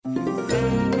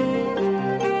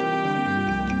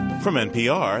From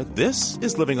NPR, this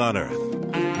is Living on Earth.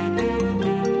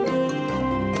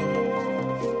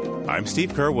 I'm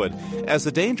Steve Curwood. As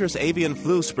the dangerous avian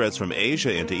flu spreads from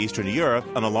Asia into Eastern Europe,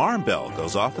 an alarm bell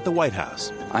goes off at the White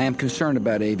House. I am concerned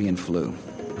about avian flu.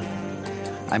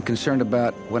 I'm concerned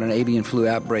about what an avian flu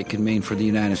outbreak could mean for the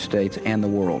United States and the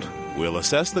world. We'll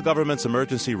assess the government's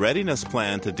emergency readiness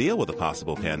plan to deal with a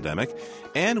possible pandemic,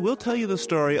 and we'll tell you the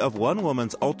story of one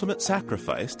woman's ultimate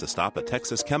sacrifice to stop a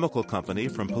Texas chemical company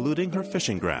from polluting her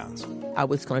fishing grounds. I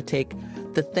was going to take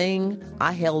the thing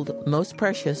I held most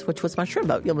precious, which was my shrimp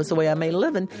boat. It was the way I made a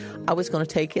living. I was going to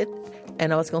take it,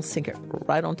 and I was going to sink it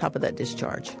right on top of that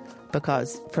discharge,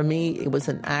 because for me, it was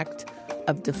an act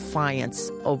of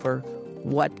defiance over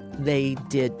what they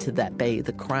did to that bay,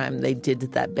 the crime they did to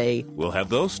that bay. We'll have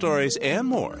those stories and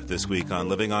more this week on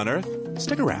Living on Earth.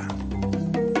 Stick around.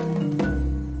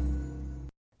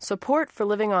 Support for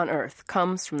Living on Earth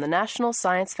comes from the National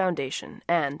Science Foundation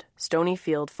and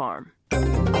Stonyfield Farm.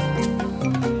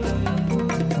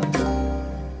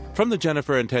 From the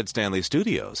Jennifer and Ted Stanley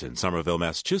studios in Somerville,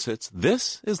 Massachusetts,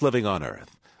 this is Living on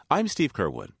Earth. I'm Steve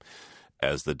Curwood.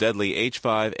 As the deadly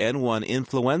H5N1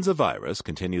 influenza virus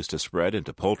continues to spread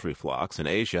into poultry flocks in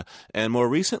Asia and more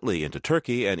recently into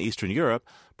Turkey and Eastern Europe,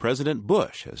 President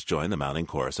Bush has joined the mounting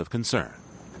chorus of concern.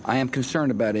 I am concerned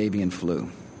about avian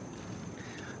flu.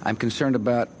 I'm concerned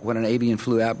about what an avian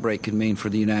flu outbreak could mean for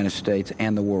the United States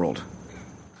and the world.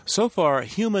 So far,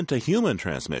 human-to-human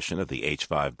transmission of the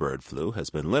H5 bird flu has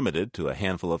been limited to a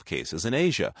handful of cases in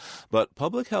Asia, but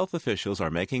public health officials are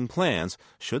making plans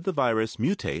should the virus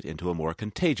mutate into a more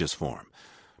contagious form.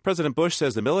 President Bush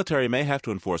says the military may have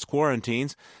to enforce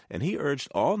quarantines, and he urged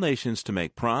all nations to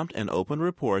make prompt and open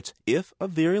reports if a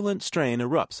virulent strain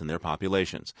erupts in their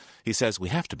populations. He says we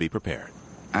have to be prepared.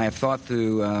 I have thought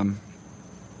through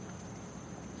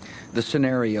the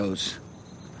scenarios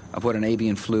of what an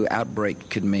avian flu outbreak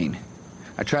could mean.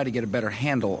 I tried to get a better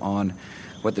handle on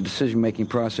what the decision-making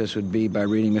process would be by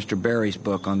reading Mr. Berry's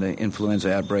book on the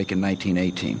influenza outbreak in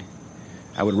 1918.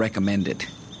 I would recommend it.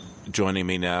 Joining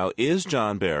me now is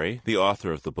John Berry, the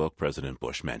author of the book President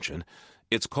Bush mentioned.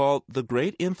 It's called The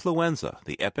Great Influenza,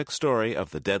 the epic story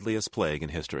of the deadliest plague in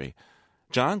history.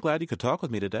 John, glad you could talk with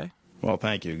me today. Well,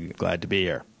 thank you. Glad to be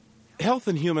here. Health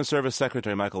and Human Service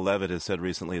Secretary Michael Levitt has said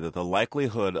recently that the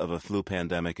likelihood of a flu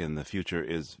pandemic in the future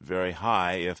is very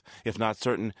high, if not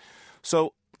certain.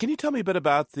 So can you tell me a bit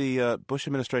about the Bush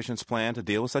administration's plan to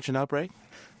deal with such an outbreak?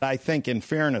 I think in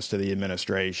fairness to the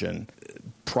administration,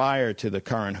 prior to the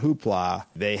current hoopla,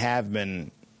 they have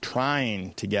been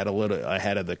trying to get a little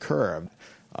ahead of the curve.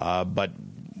 But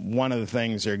one of the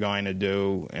things they're going to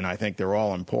do, and I think they're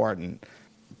all important,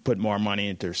 put more money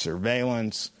into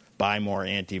surveillance, buy more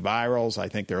antivirals. I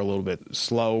think they're a little bit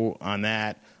slow on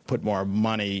that. Put more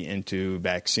money into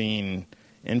vaccine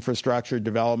infrastructure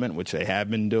development, which they have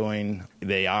been doing.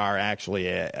 They are actually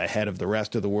ahead of the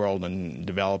rest of the world in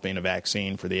developing a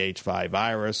vaccine for the H5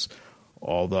 virus,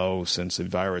 although since the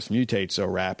virus mutates so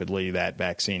rapidly, that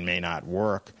vaccine may not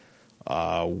work.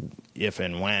 If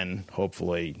and when,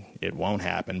 hopefully it won't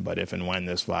happen, but if and when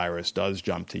this virus does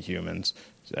jump to humans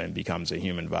and becomes a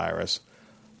human virus,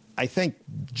 I think,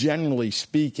 generally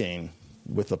speaking,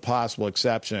 with the possible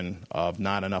exception of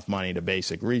not enough money to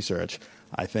basic research,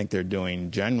 I think they're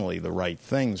doing generally the right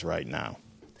things right now.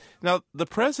 Now, the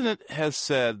president has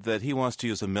said that he wants to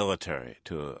use the military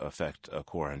to effect a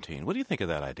quarantine. What do you think of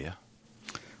that idea?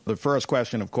 The first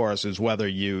question, of course, is whether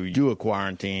you do a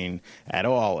quarantine at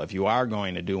all. If you are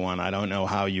going to do one, I don't know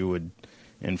how you would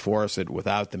enforce it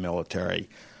without the military.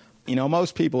 You know,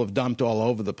 most people have dumped all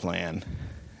over the plan.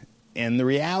 And the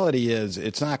reality is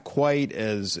it's not quite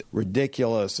as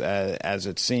ridiculous as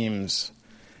it seems.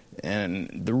 And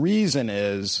the reason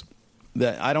is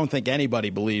that I don't think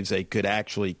anybody believes they could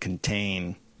actually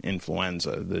contain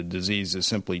influenza. The disease is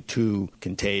simply too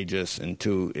contagious and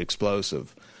too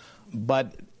explosive.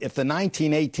 But if the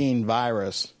 1918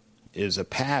 virus is a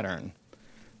pattern,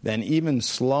 then even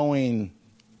slowing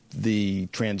the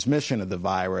transmission of the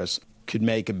virus could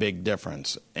make a big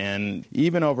difference. And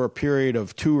even over a period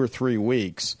of 2 or 3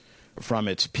 weeks from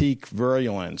its peak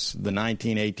virulence, the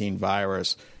 1918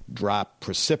 virus dropped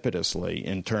precipitously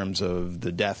in terms of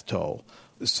the death toll.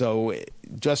 So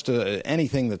just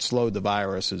anything that slowed the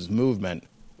virus's movement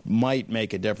might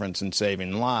make a difference in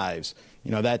saving lives.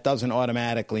 You know, that doesn't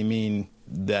automatically mean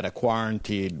that a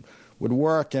quarantine would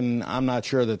work, and I'm not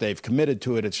sure that they've committed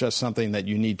to it. It's just something that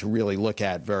you need to really look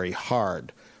at very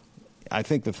hard. I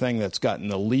think the thing that's gotten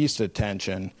the least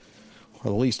attention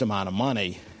or the least amount of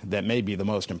money, that may be the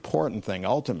most important thing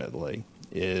ultimately,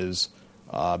 is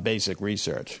basic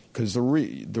research, because the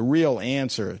real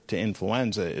answer to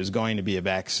influenza is going to be a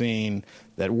vaccine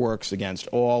that works against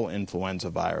all influenza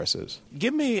viruses.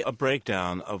 Give me a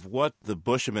breakdown of what the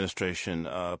Bush administration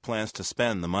plans to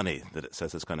spend the money that it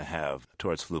says it's going to have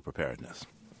towards flu preparedness.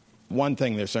 One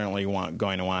thing they're certainly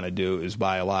going to want to do is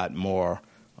buy a lot more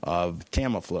of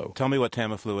Tamiflu. Tell me what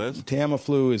Tamiflu is.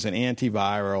 Tamiflu is an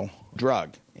antiviral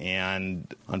drug,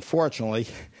 and unfortunately,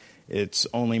 it's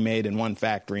only made in one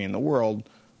factory in the world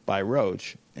by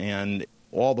Roche, and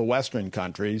all the Western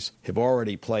countries have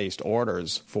already placed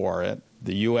orders for it.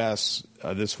 The U.S.,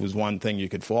 this was one thing you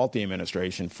could fault the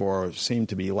administration for, seemed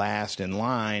to be last in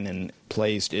line and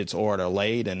placed its order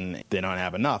late, and they don't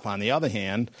have enough. On the other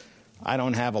hand, I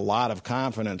don't have a lot of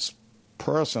confidence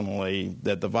personally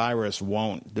that the virus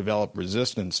won't develop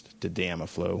resistance to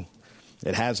Tamiflu.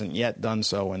 It hasn't yet done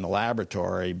so in the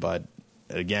laboratory, but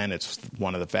again, it's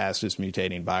one of the fastest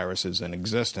mutating viruses in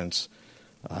existence.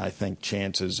 I think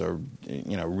chances are,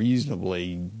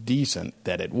 reasonably decent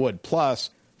that it would.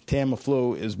 Plus,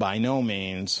 Tamiflu is by no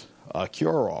means a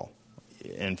cure-all.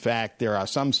 In fact, there are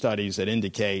some studies that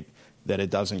indicate that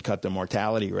it doesn't cut the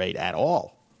mortality rate at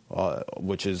all,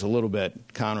 which is a little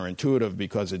bit counterintuitive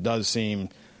because it does seem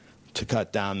to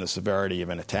cut down the severity of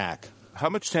an attack. How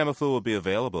much Tamiflu will be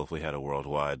available if we had a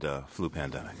worldwide flu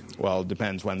pandemic? Well, it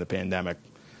depends when the pandemic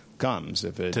comes.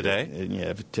 Today?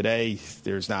 If today,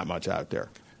 there's not much out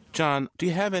there. John, do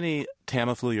you have any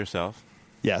Tamiflu yourself?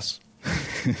 Yes.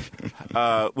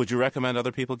 Would you recommend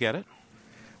other people get it?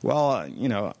 Well,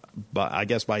 but I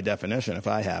guess by definition, if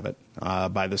I have it.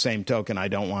 By the same token, I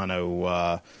don't want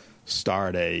to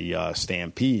start a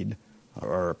stampede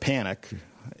or a panic.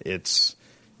 It's,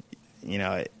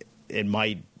 it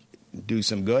might do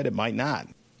some good, it might not.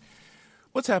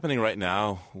 What's happening right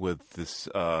now with this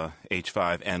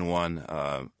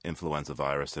H5N1 influenza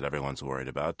virus that everyone's worried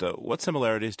about? What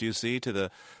similarities do you see to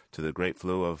the Great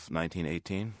Flu of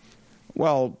 1918?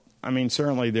 Well,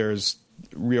 certainly there's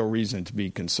real reason to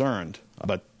be concerned.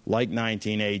 But like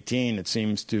 1918, it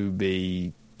seems to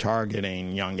be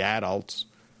targeting young adults.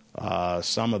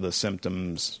 Some of the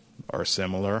symptoms are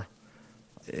similar.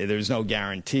 There's no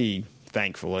guarantee,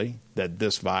 thankfully, that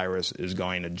this virus is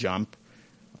going to jump.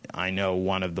 I know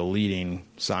one of the leading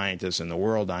scientists in the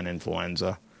world on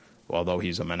influenza, although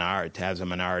has a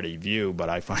minority view, but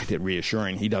I find it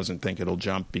reassuring. He doesn't think it'll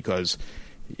jump because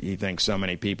he thinks so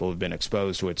many people have been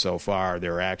exposed to it so far.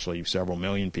 There are actually several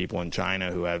million people in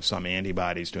China who have some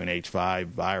antibodies to an H5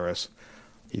 virus.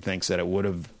 He thinks that it would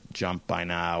have jumped by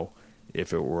now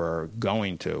if it were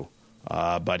going to.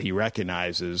 But he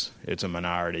recognizes it's a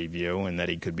minority view and that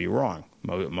he could be wrong.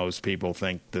 Most people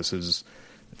think this is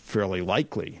fairly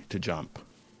likely to jump.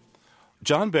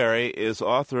 John Barry is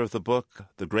author of the book,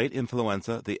 The Great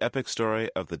Influenza, The Epic Story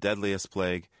of the Deadliest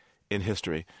Plague in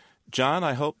History. John,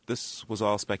 I hope this was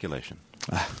all speculation.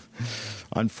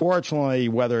 Unfortunately,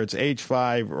 whether it's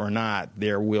H5 or not,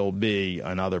 there will be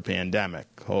another pandemic.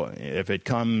 If it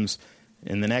comes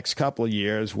in the next couple of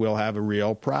years, we'll have a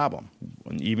real problem,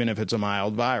 even if it's a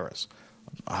mild virus.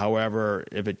 However,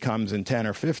 if it comes in 10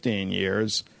 or 15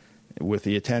 years, with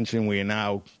the attention we are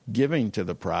now giving to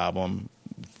the problem,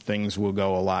 things will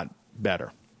go a lot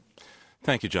better.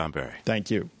 Thank you, John Barry. Thank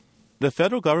you. The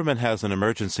federal government has an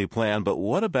emergency plan, but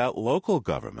what about local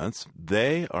governments?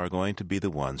 They are going to be the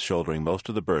ones shouldering most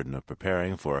of the burden of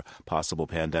preparing for a possible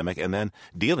pandemic and then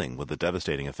dealing with the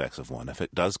devastating effects of one if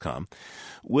it does come.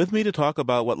 With me to talk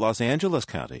about what Los Angeles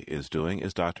County is doing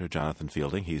is Dr. Jonathan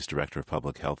Fielding. He's Director of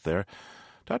Public Health there.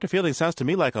 Dr. Fielding, sounds to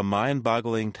me like a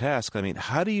mind-boggling task.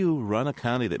 How do you run a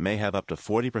county that may have up to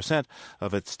 40%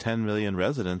 of its 10 million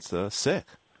residents sick?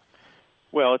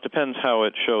 Well, it depends how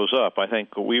it shows up. I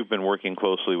think we've been working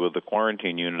closely with the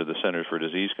quarantine unit of the Centers for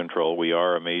Disease Control. We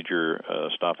are a major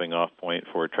stopping-off point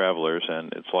for travelers,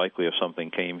 and it's likely if something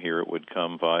came here, it would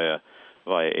come via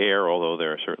air, although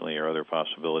there certainly are other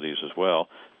possibilities as well.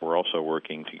 We're also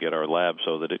working to get our lab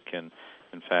so that it can,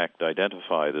 in fact,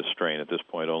 identify this strain. At this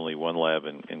point, only one lab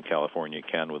in California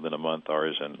can within a month.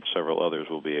 Ours and several others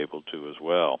will be able to as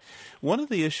well. One of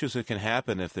the issues that can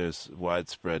happen if there's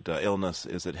widespread illness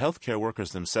is that healthcare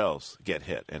workers themselves get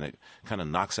hit, and it kind of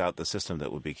knocks out the system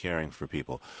that would be caring for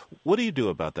people. What do you do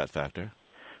about that factor?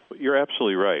 You're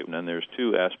absolutely right, and there's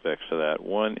two aspects to that.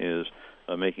 One is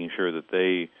making sure that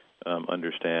they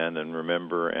understand and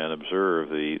remember and observe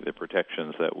the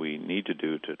protections that we need to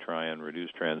do to try and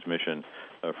reduce transmission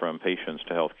from patients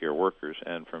to healthcare workers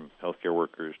and from healthcare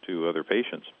workers to other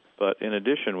patients. But in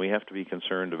addition, we have to be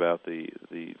concerned about the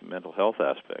mental health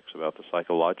aspects, about the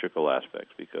psychological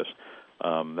aspects, because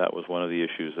that was one of the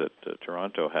issues that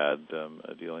Toronto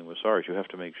had dealing with SARS. You have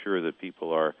to make sure that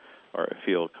people are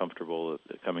feel comfortable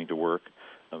coming to work,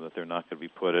 that they're not going to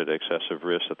be put at excessive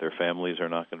risk, that their families are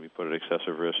not going to be put at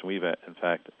excessive risk. And we've, in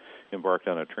fact, embarked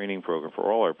on a training program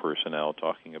for all our personnel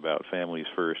talking about families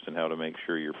first and how to make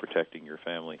sure you're protecting your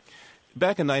family.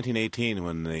 Back in 1918,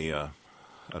 when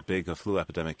a big flu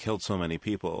epidemic killed so many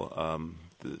people,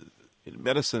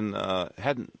 medicine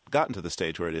hadn't gotten to the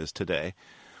stage where it is today.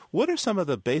 What are some of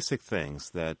the basic things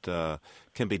that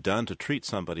can be done to treat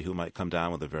somebody who might come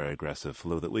down with a very aggressive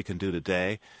flu that we can do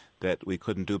today that we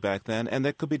couldn't do back then, and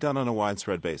that could be done on a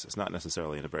widespread basis, not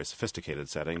necessarily in a very sophisticated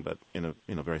setting, but in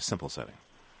a very simple setting?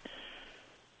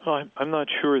 Well, I'm not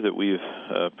sure that we've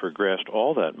progressed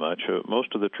all that much.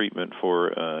 Most of the treatment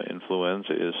for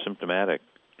influenza is symptomatic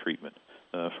treatment.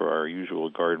 For our usual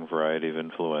garden variety of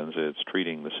influenza, it's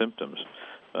treating the symptoms.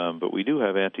 But we do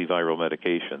have antiviral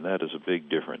medication. That is a big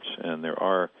difference. And there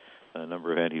are a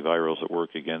number of antivirals that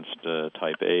work against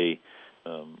type A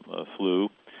flu.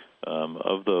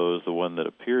 Of those, the one that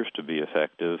appears to be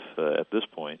effective at this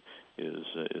point is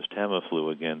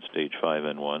Tamiflu against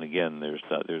H5N1. Again,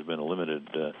 there's been a limited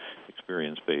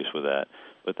experience base with that.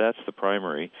 But that's the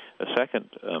primary. A second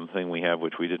thing we have,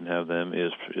 which we didn't have then,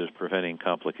 is preventing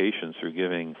complications through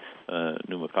giving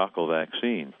pneumococcal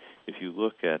vaccine. If you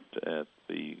look at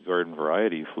the garden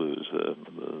variety flus,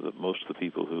 most of the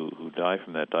people who die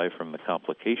from that die from the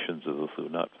complications of the flu,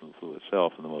 not from the flu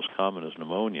itself, and the most common is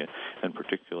pneumonia, and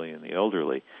particularly in the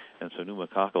elderly. And so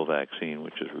pneumococcal vaccine,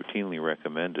 which is routinely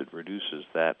recommended, reduces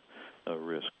that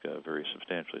risk very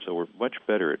substantially. So we're much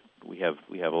better. We have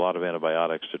a lot of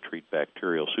antibiotics to treat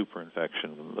bacterial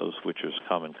superinfection, those which is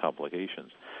common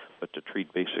complications. But to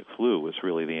treat basic flu, it's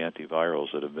really the antivirals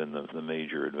that have been the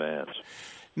major advance.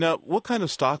 Now, what kind of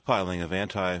stockpiling of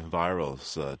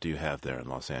antivirals do you have there in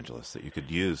Los Angeles that you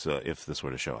could use if this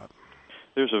were to show up?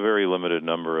 There's a very limited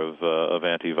number of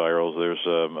antivirals. There's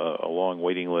a long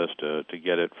waiting list to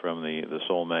get it from the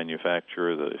sole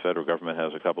manufacturer. The federal government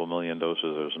has a couple million doses.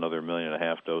 There's another 1.5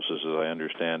 million doses, as I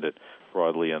understand it,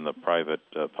 broadly in the private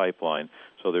pipeline.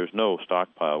 So there's no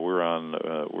stockpile. We're on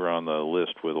the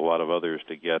list with a lot of others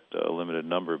to get a limited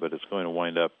number, but it's going to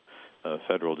wind up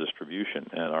federal distribution.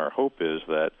 And our hope is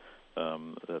that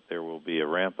there will be a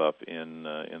ramp up in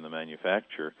the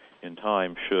manufacture in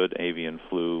time should avian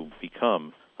flu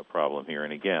become a problem here.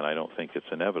 And again, I don't think it's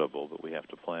inevitable, but we have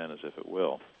to plan as if it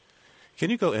will.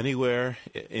 Can you go anywhere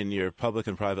in your public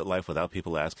and private life without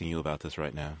people asking you about this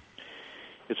right now?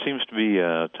 It seems to be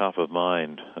top of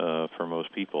mind for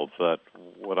most people, but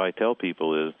what I tell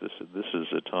people is this is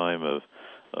a time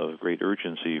of great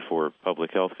urgency for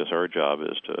public health, because our job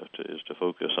is to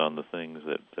focus on the things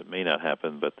that may not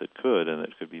happen but that could, and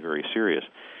that could be very serious.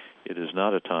 It is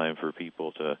not a time for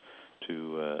people to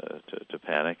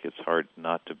panic. It's hard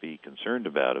not to be concerned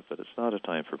about it, but it's not a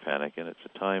time for panic, and it's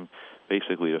a time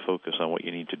basically to focus on what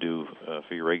you need to do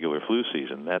for your regular flu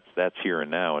season. That's here and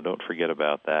now, and don't forget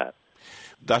about that.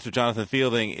 Dr. Jonathan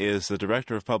Fielding is the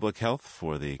Director of Public Health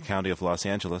for the County of Los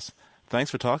Angeles. Thanks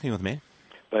for talking with me.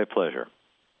 My pleasure.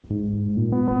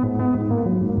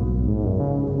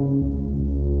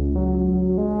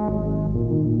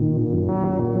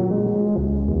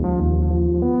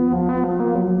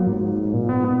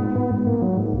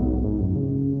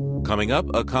 Coming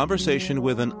up, a conversation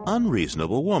with an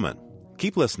unreasonable woman.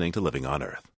 Keep listening to Living on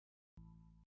Earth.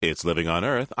 It's Living on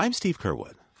Earth. I'm Steve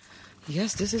Curwood.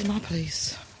 Yes, this is my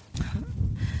place.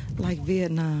 Like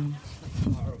Vietnam.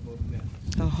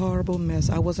 A horrible mess.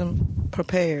 I wasn't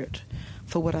prepared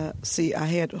for what I see. I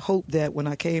had hoped that when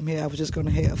I came here, I was just going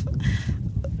to have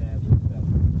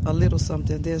a little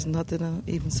something. There's nothing to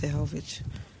even salvage.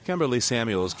 Kimberly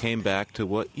Samuels came back to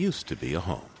what used to be a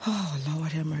home. Oh,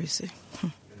 Lord have mercy.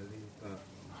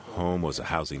 Home was a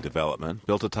housing development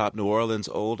built atop New Orleans'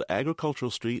 old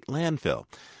Agricultural Street landfill.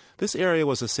 This area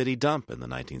was a city dump in the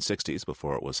 1960s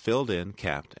before it was filled in,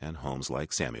 capped, and homes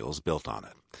like Samuels built on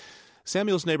it.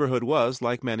 Samuel's neighborhood was,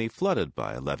 like many, flooded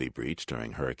by a levee breach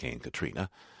during Hurricane Katrina.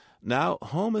 Now,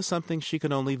 home is something she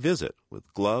can only visit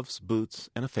with gloves, boots,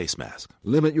 and a face mask.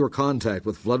 Limit your contact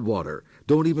with floodwater.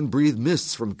 Don't even breathe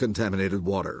mists from contaminated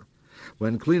water.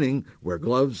 When cleaning, wear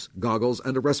gloves, goggles,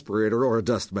 and a respirator or a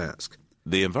dust mask.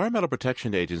 The Environmental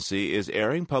Protection Agency is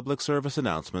airing public service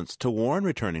announcements to warn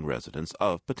returning residents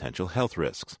of potential health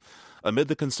risks. Amid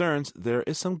the concerns, there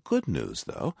is some good news,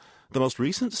 though. The most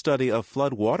recent study of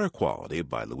flood water quality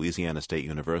by Louisiana State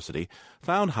University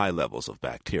found high levels of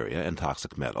bacteria and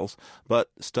toxic metals,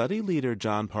 but study leader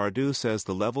John Pardue says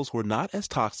the levels were not as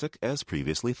toxic as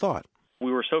previously thought.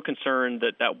 We were so concerned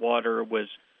that water was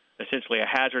essentially a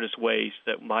hazardous waste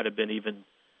that might have been even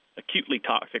acutely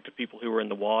toxic to people who were in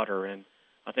the water. And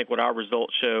I think what our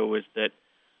results show is that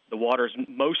The water is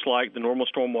most like the normal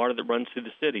storm water that runs through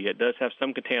the city. It does have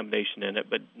some contamination in it,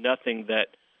 but nothing that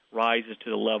rises to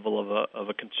the level of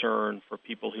a concern for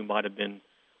people who might have been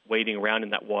wading around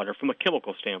in that water from a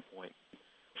chemical standpoint.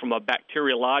 From a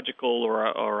bacteriological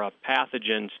or a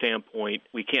pathogen standpoint,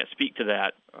 we can't speak to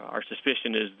that. Our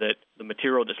suspicion is that the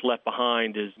material that's left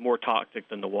behind is more toxic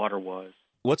than the water was.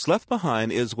 What's left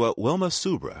behind is what Wilma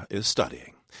Subra is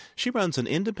studying. She runs an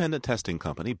independent testing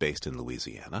company based in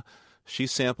Louisiana. She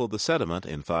sampled the sediment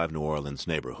in 5 New Orleans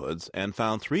neighborhoods and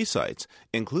found 3 sites,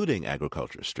 including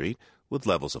Agriculture Street, with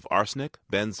levels of arsenic,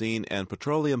 benzene, and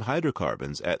petroleum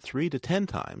hydrocarbons at 3 to 10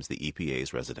 times the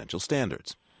EPA's residential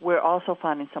standards. We're also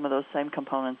finding some of those same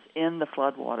components in the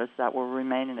floodwaters that were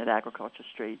remaining at Agriculture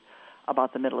Street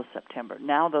about the middle of September.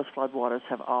 Now those floodwaters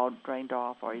have all drained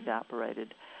off or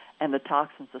evaporated, and the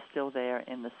toxins are still there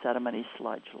in the sedimenty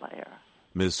sludge layer.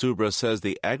 Ms. Subra says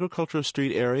the Agriculture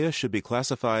Street area should be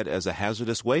classified as a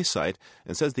hazardous waste site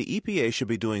and says the EPA should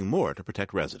be doing more to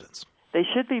protect residents. They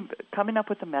should be coming up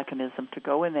with a mechanism to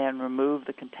go in there and remove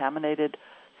the contaminated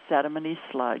sedimenty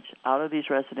sludge out of these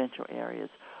residential areas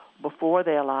before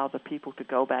they allow the people to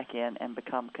go back in and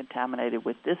become contaminated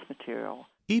with this material.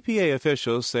 EPA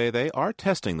officials say they are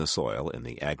testing the soil in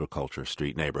the Agriculture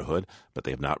Street neighborhood, but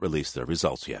they have not released their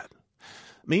results yet.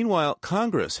 Meanwhile,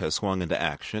 Congress has swung into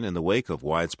action in the wake of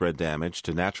widespread damage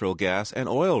to natural gas and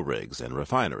oil rigs and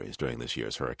refineries during this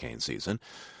year's hurricane season.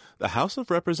 The House of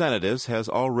Representatives has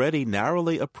already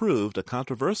narrowly approved a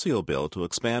controversial bill to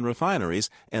expand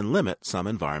refineries and limit some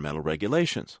environmental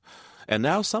regulations. And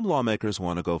now some lawmakers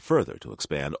want to go further to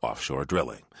expand offshore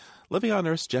drilling.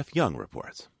 Livia-Nurse Jeff Young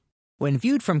reports. When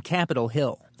viewed from Capitol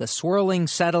Hill, the swirling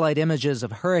satellite images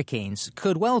of hurricanes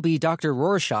could well be Dr.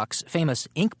 Rorschach's famous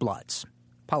ink blots.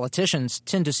 Politicians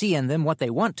tend to see in them what they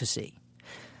want to see.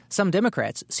 Some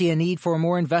Democrats see a need for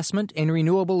more investment in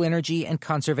renewable energy and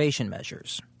conservation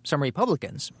measures. Some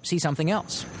Republicans see something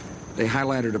else. They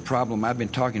highlighted a problem I've been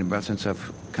talking about since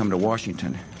I've come to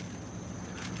Washington.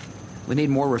 We need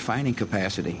more refining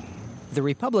capacity. The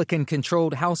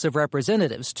Republican-controlled House of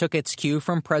Representatives took its cue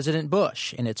from President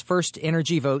Bush in its first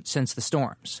energy vote since the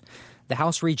storms. The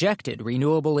House rejected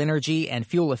renewable energy and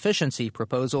fuel efficiency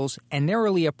proposals and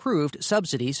narrowly approved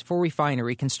subsidies for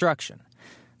refinery construction.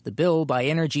 The bill by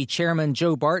Energy Chairman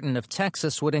Joe Barton of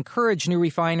Texas would encourage new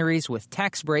refineries with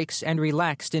tax breaks and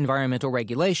relaxed environmental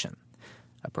regulation.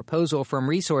 A proposal from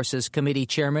Resources Committee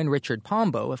Chairman Richard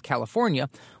Pombo of California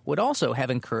would also have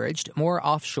encouraged more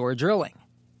offshore drilling.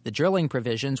 The drilling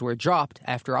provisions were dropped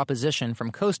after opposition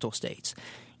from coastal states.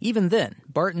 Even then,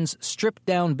 Barton's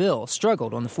stripped-down bill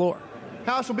struggled on the floor.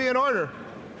 House will be in order.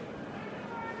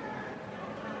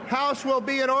 House will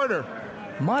be in order.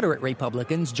 Moderate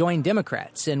Republicans joined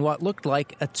Democrats in what looked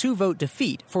like a 2-vote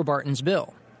defeat for Barton's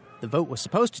bill. The vote was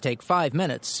supposed to take 5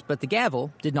 minutes, but the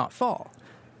gavel did not fall.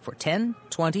 For 10,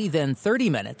 20, then 30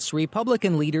 minutes,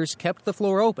 Republican leaders kept the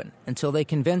floor open until they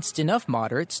convinced enough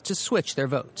moderates to switch their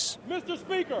votes. Mr.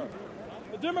 Speaker,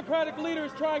 the Democratic leader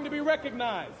is trying to be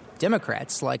recognized.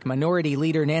 Democrats, like Minority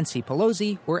Leader Nancy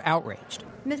Pelosi, were outraged.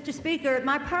 Mr. Speaker,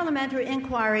 my parliamentary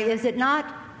inquiry, is it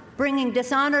not bringing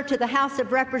dishonor to the House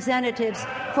of Representatives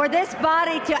for this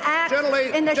body to act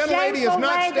in the shameful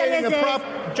way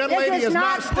that this is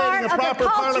not part of the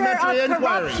culture of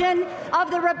corruption of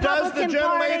the Republican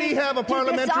Party have a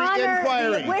parliamentary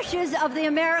inquiry? The wishes of the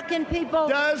American people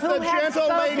Does who the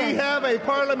gentlelady have a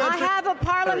parliamentary? I have a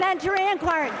parliamentary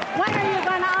inquiry. When are you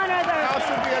going to honor the House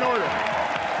should be in order.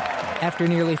 After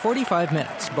nearly 45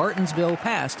 minutes, Barton's bill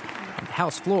passed, and the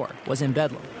House floor was in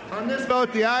bedlam. On this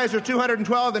vote, the ayes are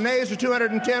 212, the nays are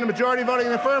 210, a majority voting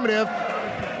in the affirmative.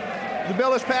 The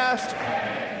bill is passed.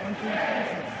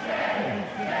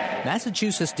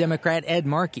 Massachusetts Democrat Ed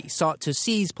Markey sought to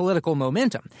seize political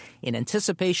momentum in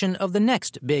anticipation of the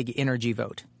next big energy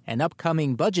vote, an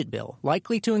upcoming budget bill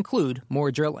likely to include more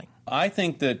drilling. I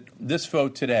think that this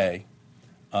vote today,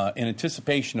 in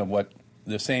anticipation of what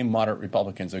the same moderate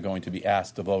Republicans are going to be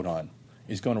asked to vote on,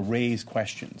 is going to raise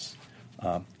questions.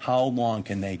 How long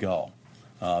can they go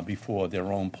before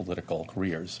their own political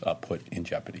careers are put in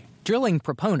jeopardy? Drilling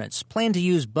proponents plan to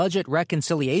use budget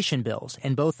reconciliation bills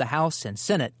in both the House and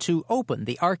Senate to open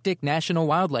the Arctic National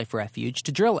Wildlife Refuge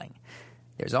to drilling.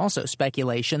 There's also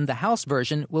speculation the House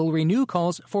version will renew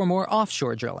calls for more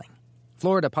offshore drilling.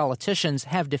 Florida politicians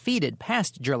have defeated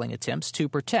past drilling attempts to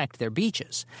protect their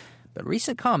beaches. But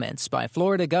recent comments by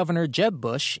Florida Governor Jeb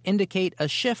Bush indicate a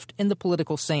shift in the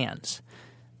political sands.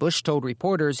 Bush told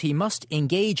reporters he must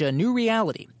engage a new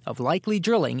reality of likely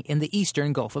drilling in the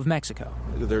eastern Gulf of Mexico.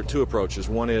 There are two approaches.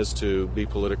 One is to be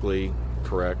politically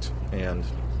correct and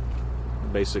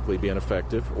basically be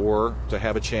ineffective, or to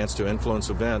have a chance to influence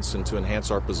events and to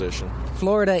enhance our position.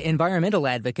 Florida environmental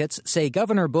advocates say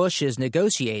Governor Bush is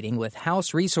negotiating with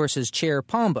House Resources Chair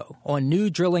Pombo on new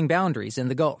drilling boundaries in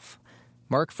the Gulf.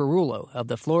 Mark Ferrullo of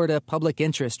the Florida Public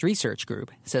Interest Research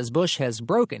Group says Bush has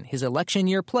broken his election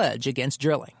year pledge against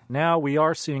drilling. Now we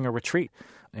are seeing a retreat,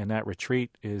 and that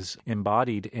retreat is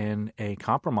embodied in a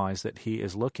compromise that he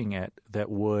is looking at that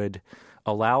would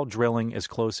allow drilling as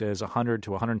close as 100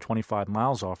 to 125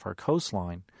 miles off our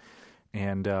coastline,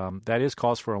 and that is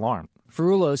cause for alarm.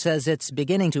 Ferrullo says it's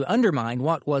beginning to undermine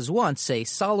what was once a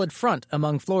solid front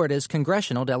among Florida's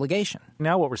congressional delegation.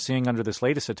 Now what we're seeing under this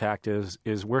latest attack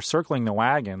is we're circling the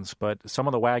wagons, but some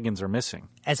of the wagons are missing.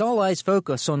 As all eyes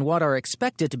focus on what are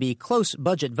expected to be close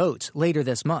budget votes later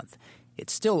this month,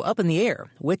 it's still up in the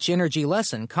air which energy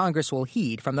lesson Congress will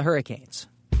heed from the hurricanes.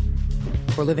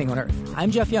 For Living on Earth,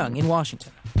 I'm Jeff Young in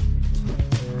Washington.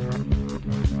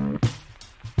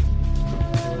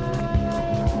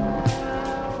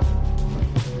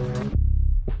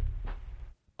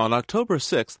 On October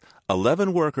 6th,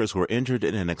 11 workers were injured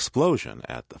in an explosion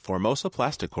at the Formosa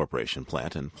Plastic Corporation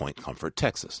plant in Point Comfort,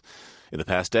 Texas. In the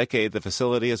past decade, the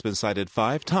facility has been cited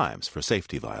 5 times for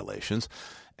safety violations,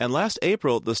 and last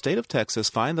April, the state of Texas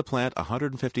fined the plant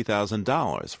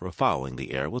 $150,000 for fouling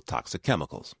the air with toxic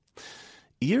chemicals.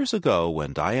 Years ago,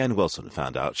 when Diane Wilson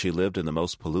found out she lived in the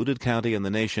most polluted county in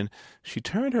the nation, she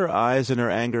turned her eyes in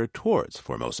her anger towards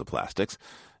Formosa Plastics,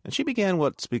 and she began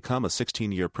what's become a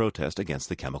 16-year protest against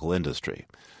the chemical industry.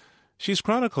 She's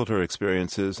chronicled her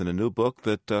experiences in a new book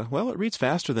that, it reads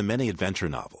faster than many adventure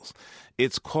novels.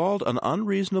 It's called An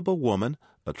Unreasonable Woman,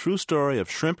 a true story of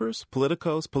shrimpers,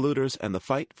 politicos, polluters, and the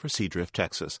fight for Seadrift,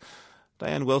 Texas.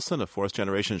 Diane Wilson, a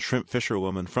fourth-generation shrimp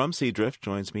fisherwoman from Seadrift,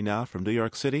 joins me now from New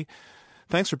York City.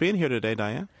 Thanks for being here today,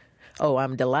 Diane. Oh,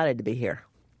 I'm delighted to be here.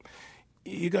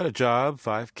 You got a job,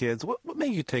 5 kids. What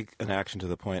made you take an action to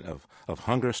the point of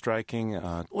hunger striking?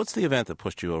 What's the event that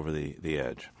pushed you over the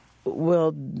edge?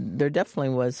 Well, there definitely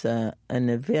was an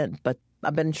event, but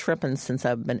I've been shrimping since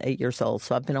I've been 8 years old,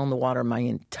 so I've been on the water my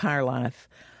entire life.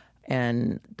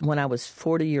 And when I was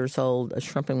 40 years old,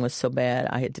 shrimping was so bad,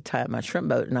 I had to tie up my shrimp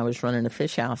boat, and I was running a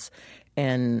fish house.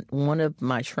 And one of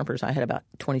my shrimpers, I had about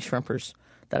 20 shrimpers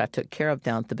that I took care of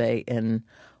down at the bay, and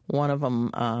one of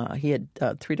them, he had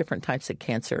 3 different types of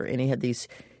cancer, and he had these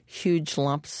huge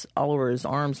lumps all over his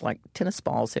arms like tennis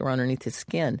balls. They were underneath his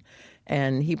skin.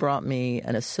 And he brought me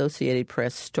an Associated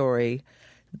Press story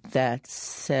that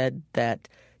said that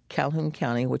Calhoun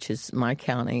County, which is my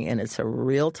county, and it's a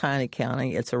real tiny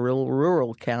county. It's a real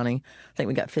rural county. I think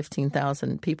we got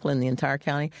 15,000 people in the entire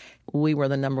county. We were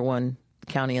the number 1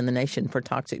 county in the nation for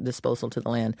toxic disposal to the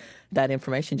land. That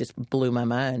information just blew my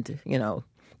mind. You know,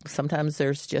 sometimes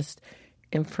there's just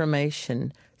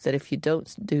information that if you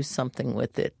don't do something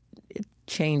with it, it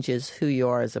changes who you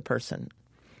are as a person.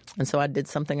 And so I did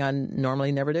something I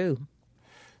normally never do.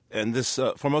 And this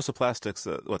Formosa Plastics,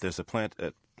 there's a plant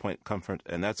at Point Comfort,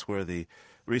 and that's where the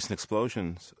recent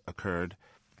explosions occurred.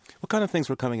 What kind of things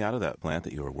were coming out of that plant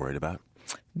that you were worried about?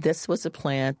 This was a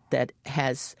plant that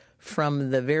has,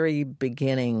 from the very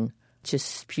beginning,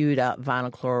 just spewed out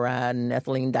vinyl chloride and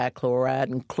ethylene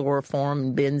dichloride and chloroform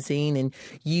and benzene and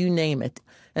you name it.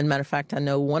 And matter of fact, I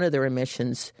know one of their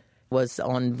emissions was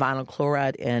on vinyl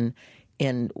chloride, and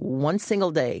in one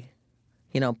single day,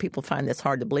 you know, people find this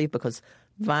hard to believe because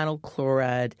vinyl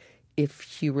chloride,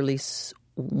 if you release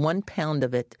 1 pound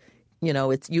of it, you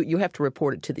know, it's you have to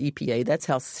report it to the EPA. That's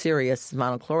how serious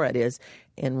vinyl chloride is.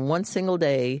 In one single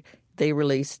day, they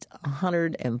released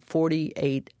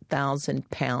 148,000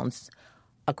 pounds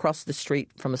across the street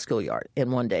from a schoolyard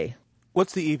in one day.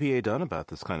 What's the EPA done about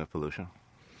this kind of pollution?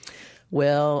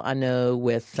 Well, I know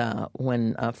with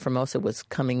when Formosa was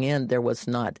coming in, there was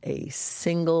not a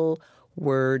single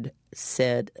word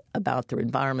said about their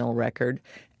environmental record.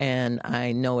 And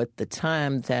I know at the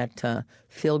time that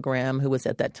Phil Gramm, who was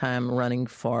at that time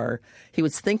he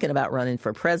was thinking about running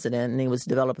for president, and he was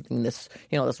developing this,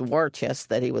 this war chest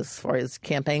that he was for his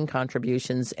campaign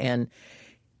contributions. And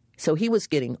so he was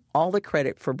getting all the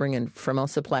credit for bringing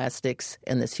Formosa Plastics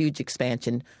and this huge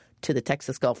expansion to the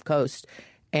Texas Gulf Coast.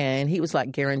 And he was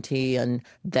like guaranteeing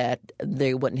that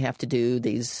they wouldn't have to do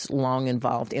these long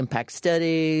involved impact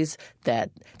studies,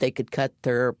 that they could cut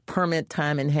their permit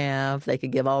time in half, they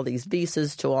could give all these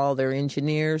visas to all their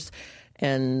engineers.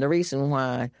 And the reason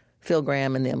why Phil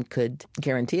Gramm and them could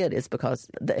guarantee it is because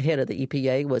the head of the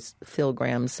EPA was Phil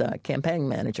Gramm's campaign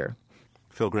manager.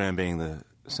 Phil Gramm being the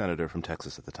senator from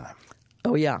Texas at the time.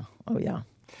 Oh, yeah.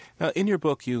 Now, in your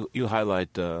book, you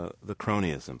highlight the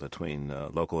cronyism between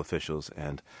local officials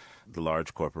and the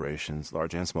large corporations,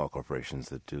 large and small corporations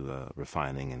that do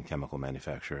refining and chemical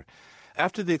manufacture.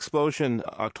 After the explosion,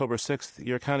 October 6th,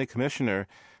 your county commissioner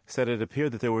said it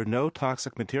appeared that there were no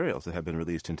toxic materials that had been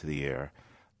released into the air.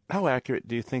 How accurate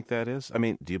do you think that is? I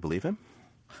mean, do you believe him?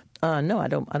 No, I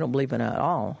don't believe in it at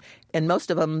all. And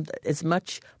most of them, as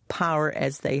much power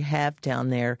as they have down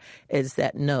there, is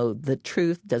that no, the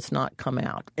truth does not come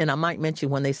out. And I might mention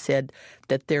when they said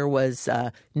that there was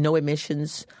no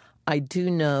emissions, I do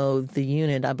know the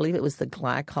unit, I believe it was the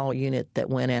glycol unit that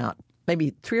went out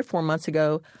maybe 3 or 4 months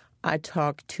ago. I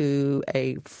talked to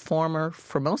a former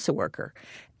Formosa worker,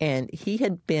 and he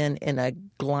had been in a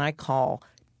glycol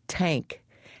tank,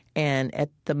 and at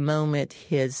the moment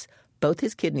both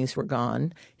his kidneys were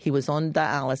gone. He was on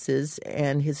dialysis,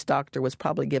 and his doctor was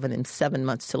probably giving him 7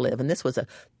 months to live. And this was a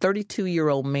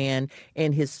 32-year-old man,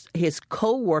 and his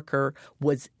co-worker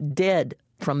was dead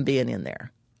from being in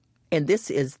there. And this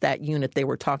is that unit they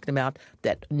were talking about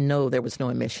that, no, there was no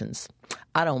emissions.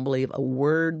 I don't believe a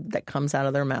word that comes out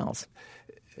of their mouths.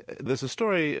 There's a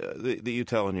story that you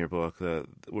tell in your book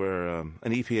where an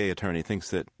EPA attorney thinks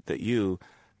that you,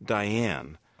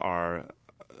 Diane, are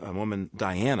a woman,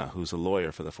 Diana, who's a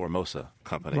lawyer for the Formosa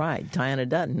company. Right, Diana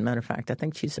Dutton, matter of fact. I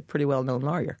think she's a pretty well-known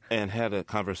lawyer. And had a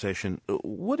conversation.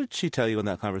 What did she tell you in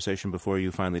that conversation before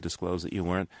you finally disclosed that you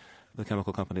weren't the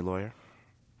chemical company lawyer?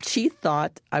 She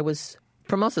thought I was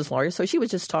Formosa's lawyer, so she was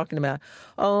just talking about,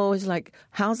 it's like,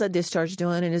 how's that discharge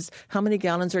doing? And how many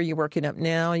gallons are you working up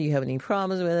now? You have any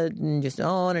problems with it? And just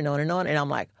on and on and on. And I'm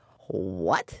like,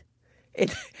 what?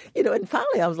 And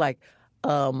finally I was like,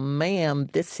 ma'am,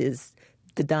 this is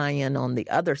the Diane on the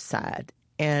other side.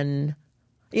 And,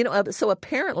 so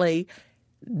apparently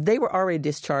they were already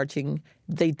discharging.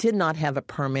 They did not have a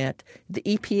permit. The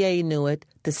EPA knew it,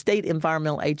 the State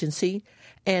Environmental Agency,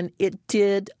 and it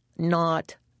did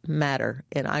not matter.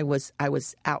 And I was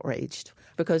outraged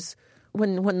because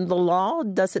when the law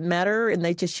doesn't matter and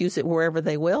they just use it wherever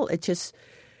they will, it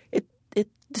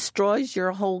destroys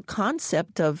your whole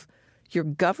concept of your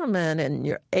government and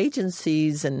your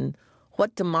agencies and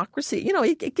what democracy,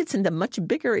 it gets into much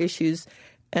bigger issues.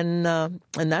 And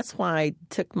that's why I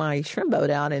took my shrimp boat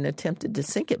out and attempted to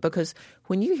sink it, because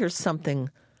when you hear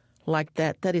something like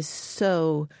that, that is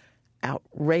so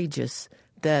outrageous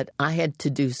that I had to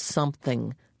do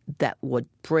something that would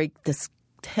break this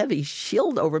heavy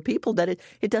shield over people that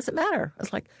it doesn't matter.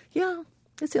 It's like, yeah,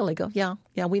 it's illegal. Yeah,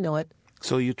 we know it.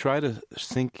 So you try to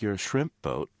sink your shrimp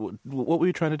boat. What were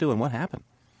you trying to do and what happened?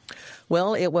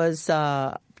 Well, it was,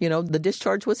 the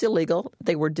discharge was illegal.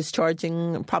 They were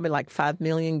discharging probably like 5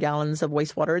 million gallons of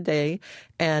wastewater a day.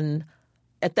 And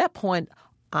at that point,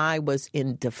 I was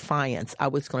in defiance. I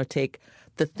was going to take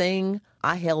the thing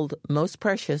I held most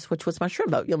precious, which was my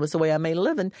shrimp boat. It was the way I made a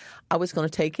living. I was going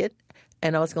to take it,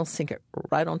 and I was going to sink it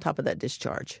right on top of that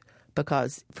discharge,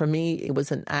 because for me, it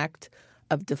was an act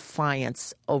of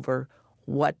defiance over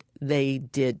what they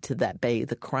did to that bay,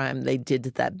 the crime they did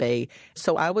to that bay.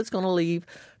 So I was going to leave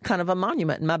kind of a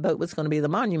monument, and my boat was going to be the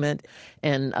monument.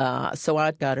 And so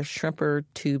I got a shrimper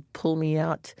to pull me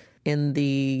out in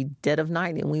the dead of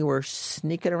night, and we were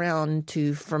sneaking around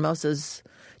to Formosa's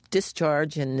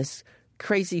discharge, and this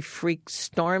crazy freak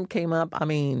storm came up. I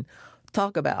mean,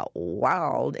 talk about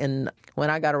wild. And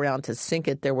when I got around to sink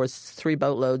it, there was 3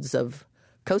 boatloads of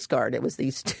Coast Guard. It was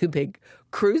these 2 big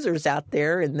cruisers out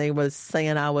there, and they was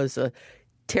saying I was a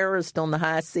terrorist on the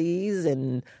high seas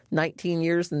and 19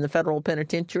 years in the federal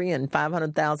penitentiary and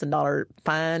 $500,000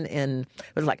 fine. And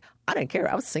it was like, I didn't care.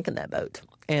 I was sinking that boat.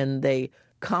 And they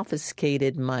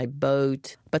confiscated my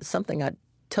boat. But something I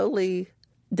totally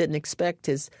didn't expect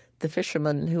is the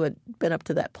fishermen who had been up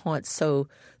to that point, so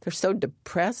they're so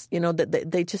depressed, that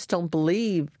they just don't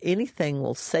believe anything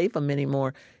will save them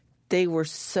anymore. They were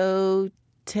so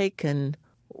taken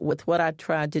with what I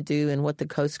tried to do and what the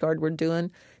Coast Guard were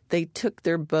doing. They took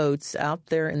their boats out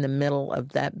there in the middle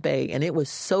of that bay, and it was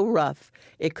so rough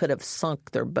it could have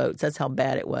sunk their boats. That's how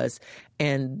bad it was.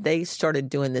 And they started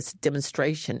doing this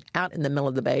demonstration out in the middle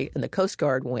of the bay, and the Coast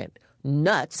Guard went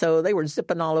nuts. So they were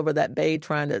zipping all over that bay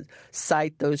trying to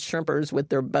sight those shrimpers with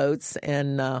their boats.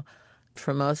 And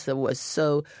Formosa was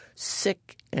so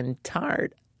sick and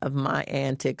tired of my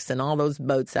antics and all those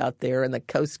boats out there and the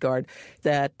Coast Guard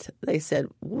that they said,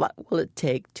 what will it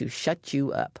take to shut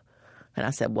you up? And I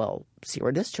said, well,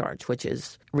 zero discharge, which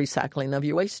is recycling of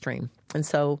your waste stream. And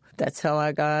so that's how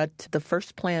I got the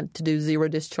first plant to do zero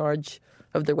discharge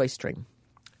of their waste stream.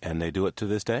 And they do it to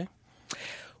this day?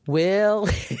 Well,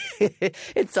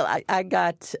 I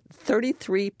got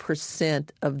 33%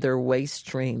 of their waste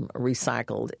stream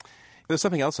recycled. There's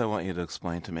something else I want you to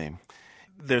explain to me.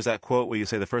 There's that quote where you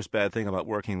say the first bad thing about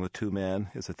working with two men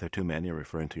is that they're two men. You're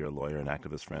referring to your lawyer and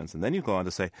activist friends. And then you go on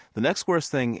to say, the next worst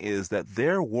thing is that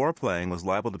their war playing was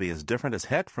liable to be as different as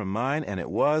heck from mine, and it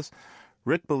was.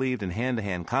 Rick believed in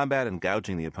hand-to-hand combat and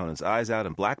gouging the opponent's eyes out,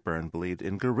 and Blackburn believed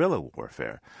in guerrilla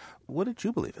warfare. What did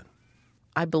you believe in?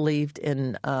 I believed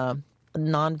in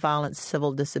nonviolent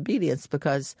civil disobedience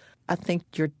because I think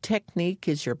your technique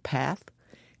is your path.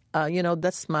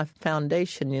 That's my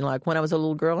foundation. Like when I was a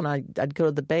little girl and I'd go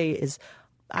to the Bay,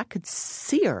 I could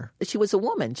see her. She was a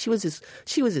woman. She was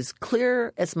as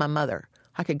clear as my mother.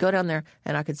 I could go down there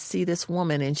and I could see this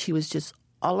woman, and she was just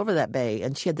all over that bay.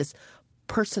 And she had this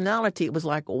personality. It was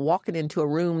like walking into a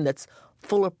room that's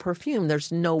full of perfume.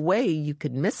 There's no way you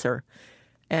could miss her.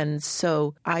 And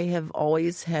so I have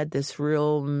always had this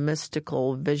real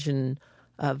mystical vision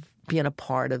of being a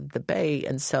part of the Bay.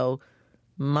 And so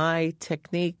my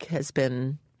technique has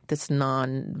been this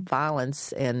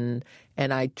nonviolence, and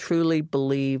I truly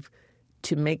believe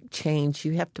to make change,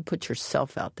 you have to put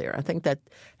yourself out there. I think that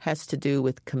has to do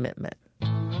with commitment.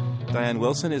 Diane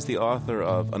Wilson is the author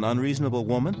of An Unreasonable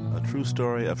Woman, a true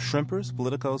story of shrimpers,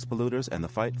 politicos, polluters, and the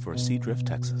fight for Seadrift,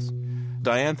 Texas.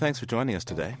 Diane, thanks for joining us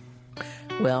today.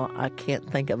 Well, I can't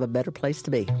think of a better place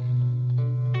to be.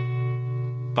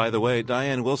 By the way,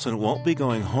 Diane Wilson won't be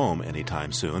going home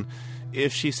anytime soon.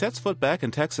 If she sets foot back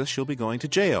in Texas, she'll be going to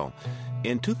jail.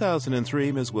 In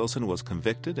 2003, Ms. Wilson was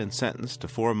convicted and sentenced to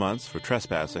 4 months for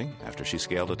trespassing after she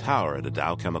scaled a tower at a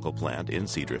Dow chemical plant in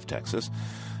Seadrift, Texas.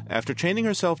 After chaining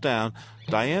herself down,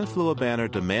 Diane flew a banner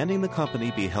demanding the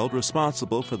company be held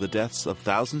responsible for the deaths of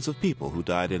thousands of people who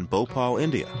died in Bhopal,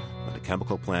 India, when a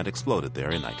chemical plant exploded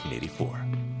there in 1984.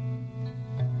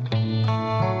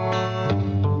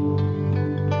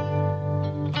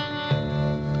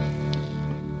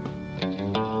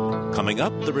 Coming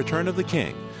up, the return of the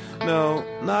king. No,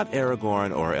 not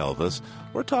Aragorn or Elvis.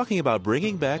 We're talking about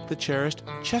bringing back the cherished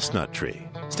chestnut tree.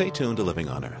 Stay tuned to Living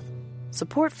on Earth.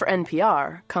 Support for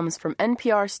NPR comes from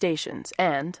NPR stations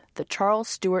and the Charles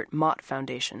Stewart Mott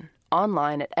Foundation,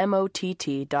 online at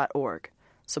mott.org,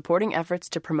 supporting efforts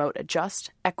to promote a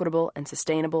just, equitable, and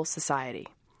sustainable society.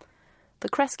 The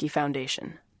Kresge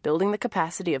Foundation, building the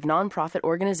capacity of nonprofit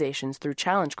organizations through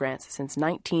challenge grants since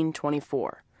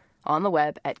 1924, on the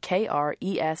web at kresge.org.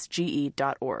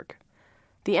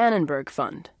 The Annenberg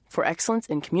Fund, for excellence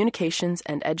in communications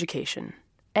and education,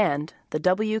 and the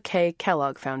W.K.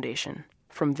 Kellogg Foundation,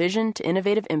 from vision to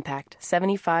innovative impact,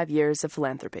 75 years of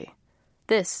philanthropy.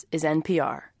 This is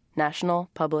NPR, National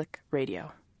Public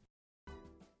Radio.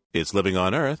 It's Living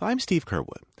on Earth. I'm Steve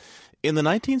Curwood. In the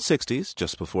 1960s,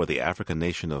 just before the African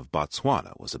nation of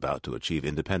Botswana was about to achieve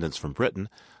independence from Britain,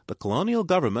 the colonial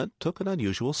government took an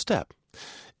unusual step.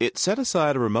 It set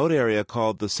aside a remote area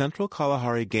called the Central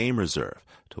Kalahari Game Reserve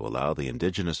to allow the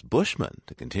indigenous Bushmen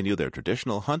to continue their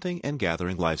traditional hunting and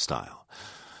gathering lifestyle.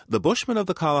 The Bushmen of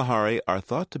the Kalahari are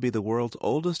thought to be the world's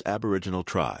oldest Aboriginal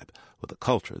tribe, with a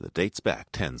culture that dates back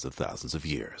tens of thousands of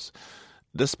years.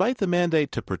 Despite the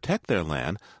mandate to protect their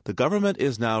land, the government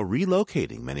is now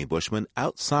relocating many Bushmen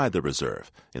outside the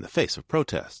reserve in the face of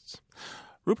protests.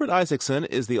 Rupert Isaacson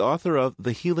is the author of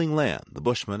The Healing Land, the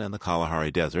Bushmen and the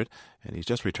Kalahari Desert, and he's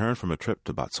just returned from a trip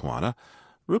to Botswana.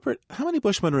 Rupert, how many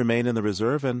Bushmen remain in the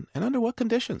reserve and under what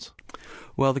conditions?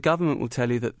 Well, the government will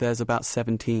tell you that there's about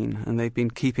 17, and they've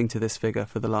been keeping to this figure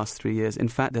for the last 3 years. In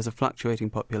fact, there's a fluctuating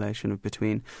population of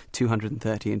between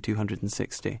 230 and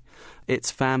 260. It's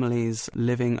families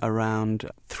living around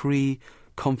 3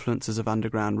 confluences of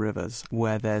underground rivers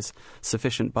where there's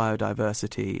sufficient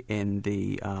biodiversity in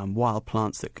the wild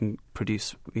plants that can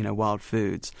produce, wild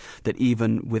foods, that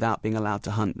even without being allowed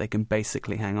to hunt, they can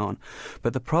basically hang on.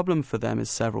 But the problem for them is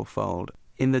several-fold.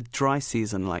 In the dry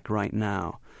season, like right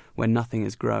now, when nothing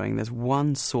is growing, there's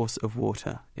one source of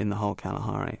water in the whole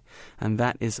Kalahari, and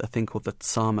that is a thing called the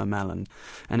Tsama melon.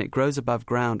 And it grows above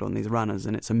ground on these runners,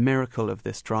 and it's a miracle of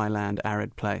this dry land,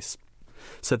 arid place.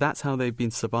 So that's how they've been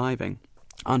surviving.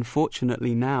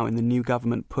 Unfortunately now, in the new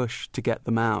government push to get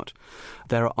them out,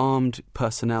 there are armed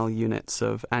personnel units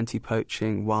of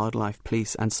anti-poaching, wildlife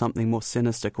police, and something more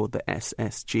sinister called the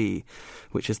SSG,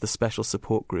 which is the Special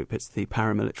Support Group. It's the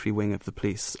paramilitary wing of the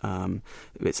police.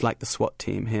 It's like the SWAT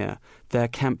team here. They're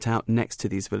camped out next to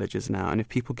these villages now, and if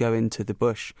people go into the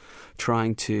bush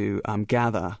trying to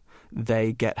gather,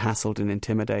 they get hassled and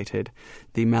intimidated.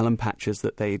 The melon patches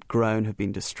that they'd grown have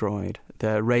been destroyed.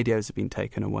 Their radios have been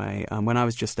taken away. When I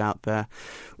was just out there,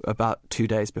 about 2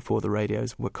 days before the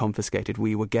radios were confiscated,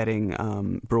 we were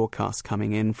getting broadcasts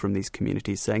coming in from these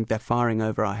communities saying they're firing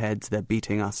over our heads, they're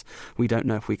beating us, we don't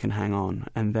know if we can hang on.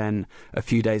 And then a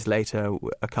few days later,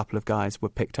 a couple of guys were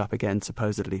picked up again,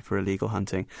 supposedly for illegal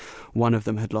hunting. One of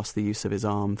them had lost the use of his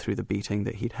arm through the beating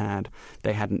that he'd had.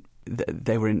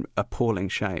 They were in appalling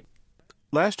shape.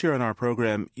 Last year on our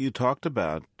program, you talked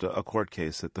about a court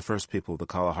case that the First People of the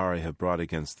Kalahari have brought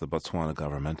against the Botswana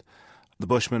government. The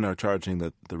Bushmen are charging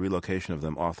that the relocation of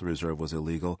them off the reserve was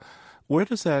illegal. Where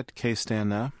does that case stand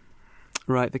now?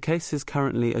 Right, the case is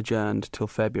currently adjourned till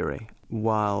February,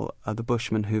 while the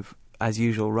Bushmen, who've, as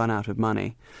usual, run out of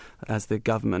money as the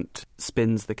government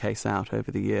spins the case out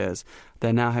over the years,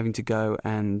 they're now having to go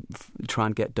and try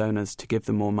and get donors to give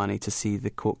them more money to see the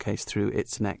court case through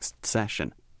its next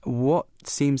session. What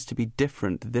seems to be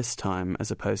different this time,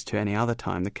 as opposed to any other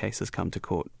time the case has come to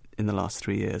court in the last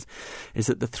 3 years, is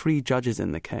that the 3 judges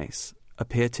in the case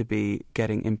appear to be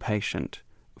getting impatient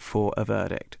for a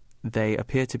verdict. They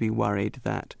appear to be worried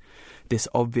that this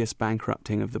obvious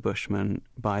bankrupting of the Bushmen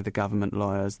by the government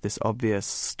lawyers, this obvious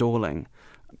stalling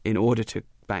in order to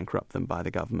bankrupt them by the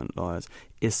government lawyers,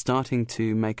 is starting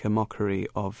to make a mockery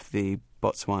of the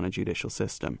Botswana judicial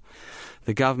system.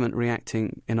 The government,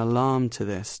 reacting in alarm to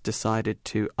this, decided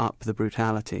to up the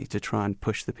brutality to try and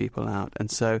push the people out. And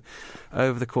so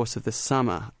over the course of this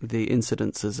summer, the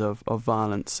incidences of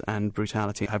violence and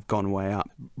brutality have gone way up.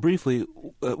 Briefly,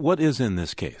 what is in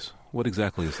this case? What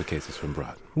exactly is the case that's been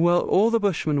brought? Well, all the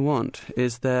Bushmen want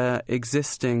is their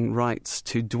existing rights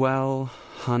to dwell,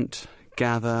 hunt,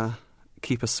 gather,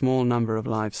 keep a small number of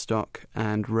livestock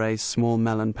and raise small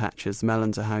melon patches.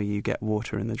 Melons are how you get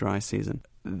water in the dry season.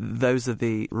 Those are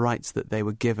the rights that they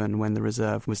were given when the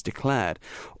reserve was declared.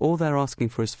 All they're asking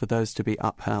for is for those to be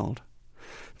upheld.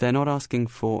 They're not asking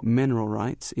for mineral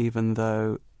rights, even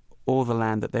though all the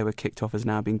land that they were kicked off has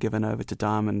now been given over to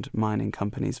diamond mining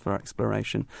companies for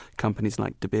exploration, companies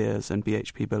like De Beers and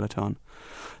BHP Billiton.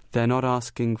 They're not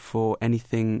asking for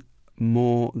anything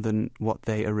more than what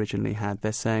they originally had.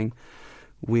 They're saying,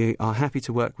 we are happy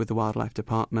to work with the Wildlife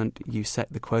Department. You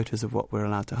set the quotas of what we're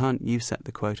allowed to hunt. You set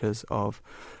the quotas of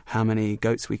how many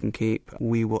goats we can keep.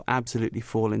 We will absolutely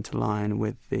fall into line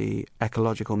with the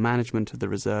ecological management of the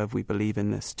reserve. We believe in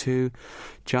this too.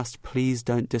 Just please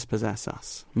don't dispossess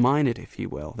us. Mine it, if you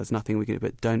will. There's nothing we can do,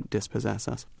 but don't dispossess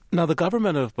us. Now, the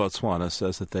government of Botswana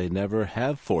says that they never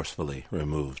have forcefully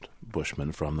removed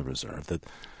Bushmen from the reserve, that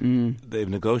they've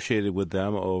negotiated with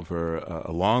them over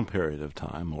a long period of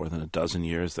time, more than a dozen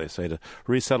years, they say, to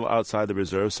resettle outside the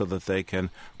reserve so that they can,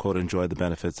 quote, enjoy the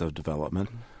benefits of development.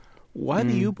 Why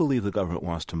do you believe the government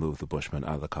wants to move the Bushmen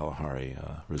out of the Kalahari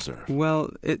Reserve?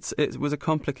 Well, it was a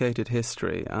complicated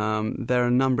history. There are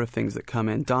a number of things that come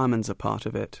in. Diamonds are part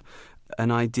of it. An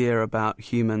idea about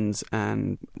humans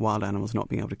and wild animals not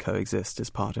being able to coexist is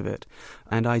part of it,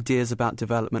 and ideas about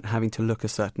development having to look a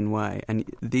certain way. And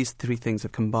these 3 things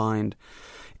have combined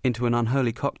into an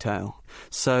unholy cocktail.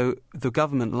 So the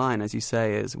government line, as you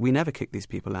say, is we never kicked these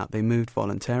people out. They moved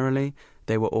voluntarily.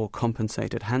 They were all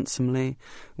compensated handsomely.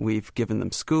 We've given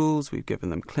them schools. We've given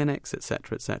them clinics,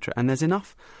 etc., etc. And there's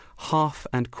enough half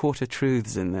and quarter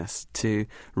truths in this to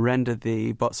render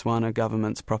the Botswana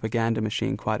government's propaganda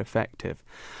machine quite effective.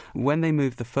 When they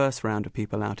moved the first round of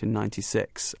people out in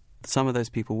 96, some of those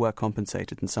people were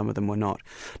compensated and some of them were not.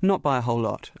 Not by a whole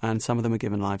lot, and some of them were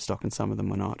given livestock and some of them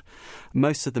were not.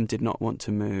 Most of them did not want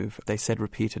to move. They said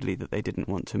repeatedly that they didn't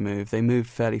want to move. They moved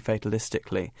fairly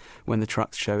fatalistically when the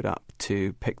trucks showed up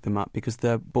to pick them up because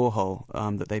the borehole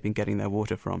that they'd been getting their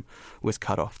water from was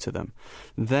cut off to them.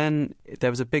 Then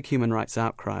there was a big human rights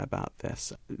outcry about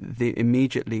this.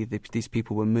 Immediately these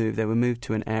people were moved. They were moved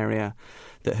to an area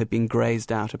that had been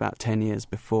grazed out about 10 years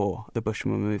before the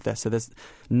Bushmen were moved there. So there's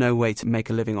no way to make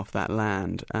a living off that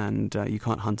land, and you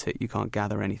can't hunt it, you can't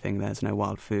gather anything, there's no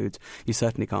wild foods, you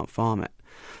certainly can't farm it.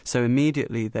 So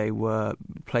immediately they were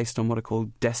placed on what are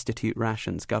called destitute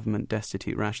rations, government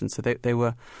destitute rations. So they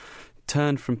were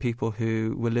turned from people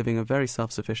who were living a very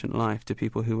self-sufficient life to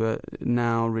people who were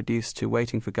now reduced to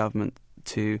waiting for government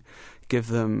to give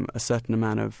them a certain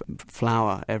amount of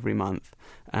flour every month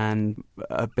and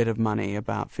a bit of money,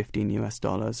 about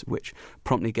 $15, which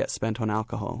promptly gets spent on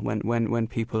alcohol. When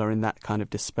people are in that kind of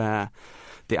despair,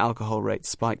 the alcohol rates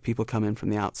spike. People come in from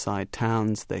the outside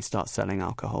towns. They start selling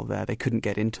alcohol there. They couldn't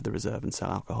get into the reserve and sell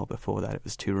alcohol before that. It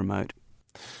was too remote.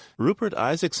 Rupert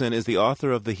Isaacson is the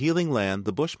author of The Healing Land,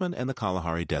 The Bushmen and the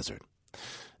Kalahari Desert.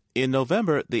 In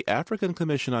November, the African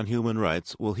Commission on Human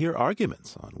Rights will hear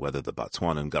arguments on whether the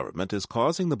Botswanan government is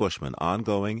causing the Bushmen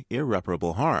ongoing,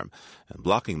 irreparable harm and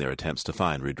blocking their attempts to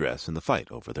find redress in the fight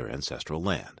over their ancestral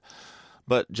land.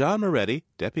 But John Moretti,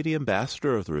 Deputy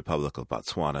Ambassador of the Republic of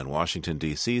Botswana in Washington,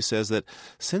 D.C., says that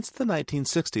since the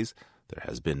 1960s, there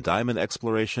has been diamond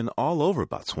exploration all over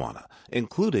Botswana,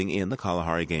 including in the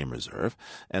Kalahari Game Reserve,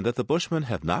 and that the Bushmen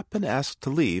have not been asked to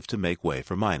leave to make way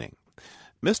for mining.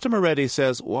 Mr. Moretti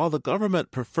says while the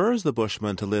government prefers the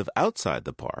Bushmen to live outside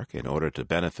the park in order to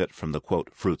benefit from the,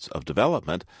 quote, fruits of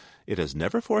development, it has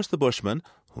never forced the Bushmen,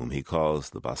 whom he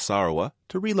calls the Basarwa,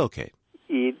 to relocate.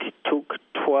 It took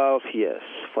 12 years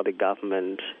for the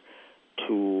government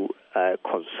to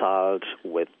consult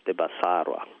with the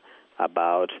Basarwa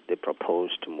about the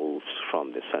proposed moves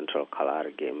from the Central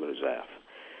Kalahari Game Reserve.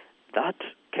 That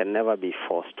can never be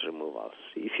forced removals.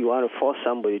 If you want to force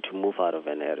somebody to move out of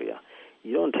an area,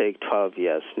 you don't take 12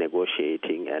 years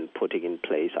negotiating and putting in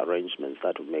place arrangements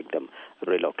that would make them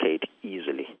relocate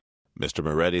easily. Mr.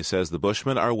 Moretti says the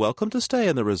Bushmen are welcome to stay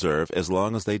in the reserve as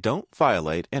long as they don't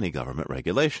violate any government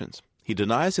regulations. He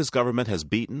denies his government has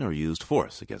beaten or used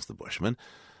force against the Bushmen.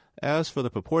 As for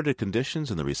the purported conditions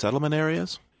in the resettlement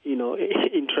areas,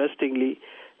 interestingly,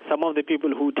 some of the people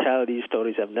who tell these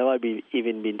stories have never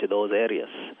even been to those areas.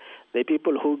 The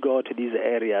people who go to these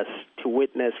areas to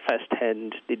witness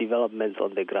firsthand the developments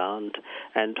on the ground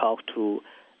and talk to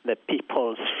the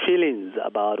people's feelings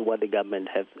about what the government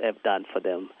have done for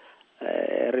them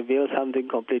reveal something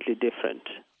completely different.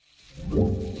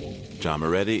 John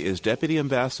Moretti is Deputy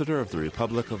Ambassador of the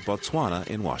Republic of Botswana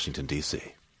in Washington, D.C.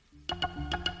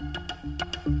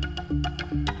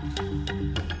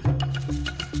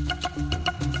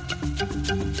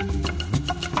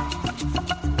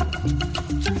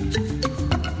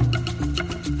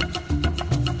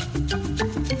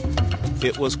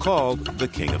 It was called the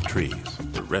King of Trees,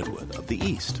 the redwood of the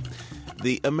East.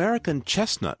 The American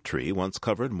chestnut tree once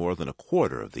covered more than a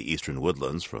quarter of the eastern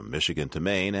woodlands from Michigan to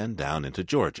Maine and down into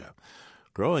Georgia.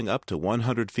 Growing up to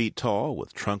 100 feet tall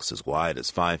with trunks as wide as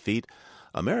 5 feet,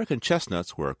 American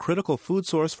chestnuts were a critical food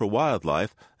source for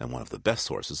wildlife and one of the best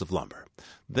sources of lumber.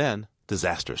 Then,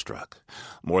 disaster struck.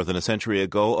 More than a century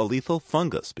ago, a lethal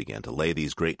fungus began to lay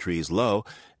these great trees low,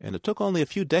 and it took only a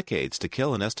few decades to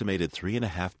kill an estimated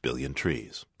 3.5 billion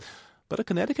trees. But a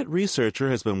Connecticut researcher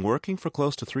has been working for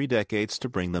close to 3 decades to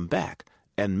bring them back,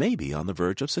 and may be on the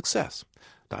verge of success.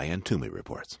 Diane Toomey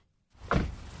reports.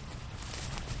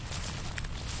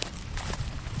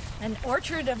 An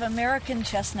orchard of American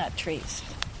chestnut trees.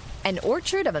 An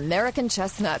orchard of American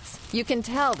chestnuts. You can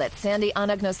tell that Sandy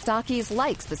Anagnostakis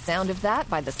likes the sound of that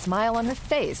by the smile on her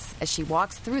face as she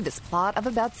walks through this plot of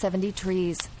about 70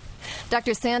 trees.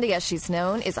 Dr. Sandy, as she's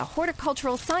known, is a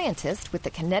horticultural scientist with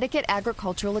the Connecticut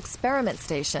Agricultural Experiment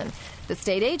Station, the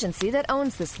state agency that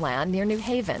owns this land near New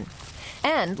Haven.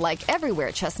 And like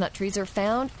everywhere chestnut trees are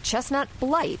found, chestnut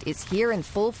blight is here in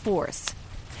full force.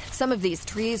 Some of these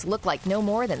trees look like no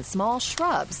more than small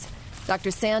shrubs.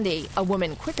 Dr. Sandy, a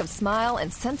woman quick of smile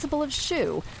and sensible of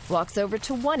shoe, walks over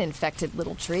to one infected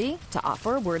little tree to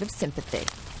offer a word of sympathy.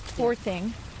 Poor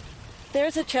thing.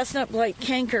 There's a chestnut blight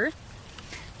canker.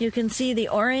 You can see the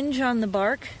orange on the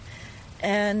bark,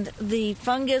 and the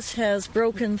fungus has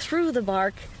broken through the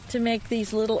bark to make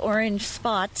these little orange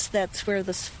spots. That's where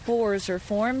the spores are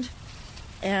formed,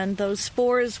 and those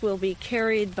spores will be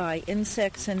carried by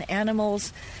insects and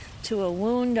animals to a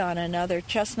wound on another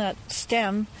chestnut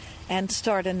stem and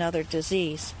start another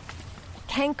disease.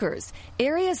 Cankers,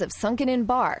 areas of sunken-in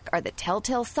bark, are the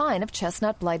telltale sign of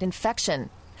chestnut blight infection.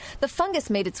 The fungus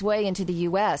made its way into the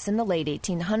U.S. in the late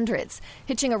 1800s,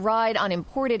 hitching a ride on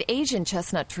imported Asian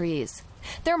chestnut trees.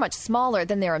 They're much smaller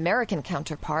than their American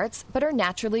counterparts, but are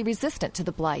naturally resistant to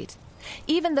the blight.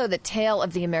 Even though the tale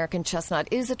of the American chestnut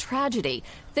is a tragedy,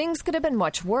 things could have been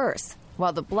much worse.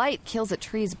 While the blight kills a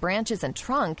tree's branches and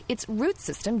trunk, its root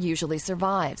system usually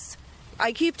survives.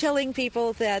 I keep telling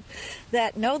people that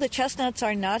no, the chestnuts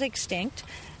are not extinct,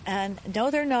 and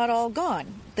no, they're not all gone.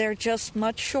 They're just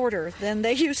much shorter than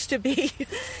they used to be.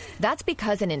 That's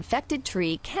because an infected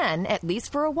tree can, at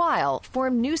least for a while,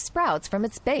 form new sprouts from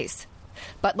its base.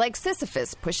 But like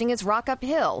Sisyphus pushing his rock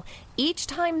uphill, each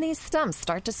time these stumps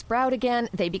start to sprout again,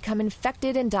 they become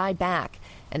infected and die back,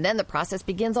 and then the process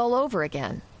begins all over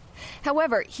again.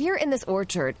 However, here in this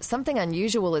orchard, something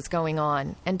unusual is going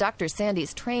on, and Dr.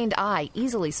 Sandy's trained eye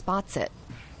easily spots it.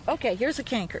 Okay, here's a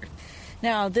canker.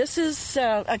 Now, this is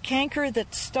a canker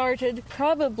that started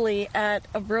probably at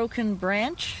a broken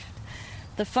branch.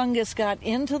 The fungus got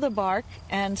into the bark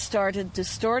and started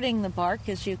distorting the bark,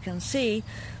 as you can see,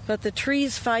 but the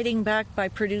tree's fighting back by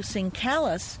producing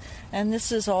callus, and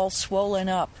this is all swollen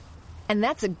up. And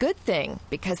that's a good thing,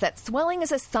 because that swelling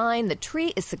is a sign the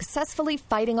tree is successfully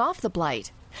fighting off the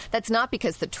blight. That's not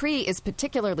because the tree is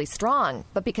particularly strong,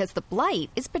 but because the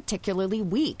blight is particularly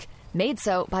weak, made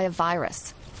so by a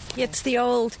virus. It's the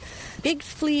old, big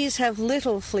fleas have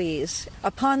little fleas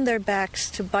upon their backs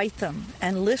to bite them,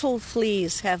 and little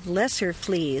fleas have lesser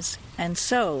fleas, and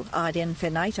so ad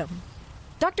infinitum.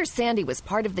 Dr. Sandy was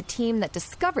part of the team that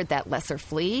discovered that lesser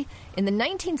flea. In the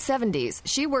 1970s,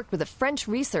 she worked with a French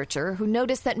researcher who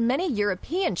noticed that many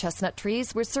European chestnut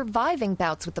trees were surviving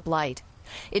bouts with the blight.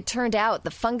 It turned out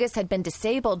the fungus had been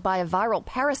disabled by a viral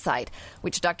parasite,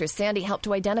 which Dr. Sandy helped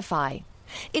to identify.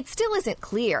 It still isn't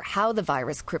clear how the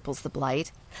virus cripples the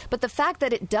blight, but the fact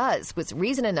that it does was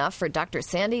reason enough for Dr.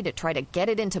 Sandy to try to get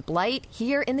it into blight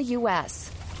here in the U.S.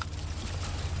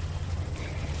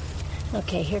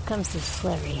 Okay, here comes the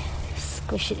slurry.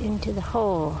 Squish it into the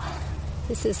hole.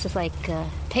 This is like a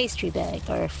pastry bag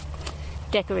or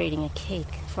decorating a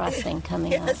cake, frosting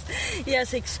coming out.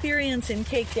 Yes, experience in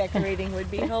cake decorating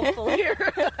would be helpful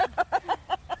here.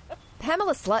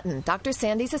 Pamela Slutton, Dr.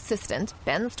 Sandy's assistant,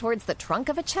 bends towards the trunk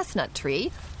of a chestnut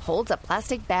tree, holds a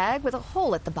plastic bag with a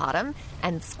hole at the bottom,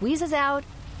 and squeezes out,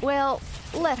 well,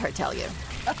 let her tell you.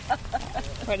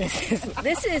 What is this?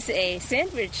 This is a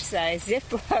sandwich-sized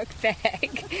Ziploc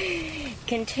bag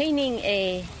containing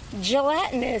a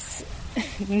gelatinous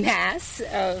mass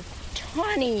of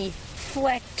tawny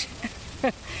flecked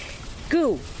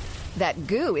goo. That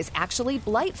goo is actually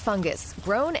blight fungus,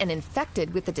 grown and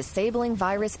infected with the disabling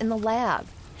virus in the lab.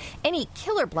 Any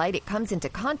killer blight it comes into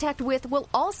contact with will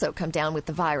also come down with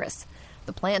the virus.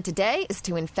 The plan today is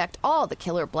to infect all the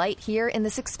killer blight here in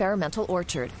this experimental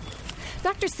orchard.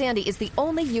 Dr. Sandy is the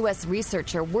only U.S.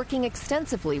 researcher working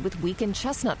extensively with weakened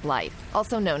chestnut blight,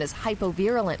 also known as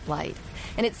hypovirulent blight,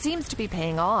 and it seems to be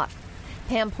paying off.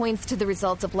 Pam points to the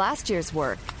results of last year's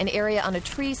work, an area on a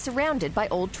tree surrounded by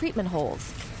old treatment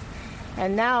holes.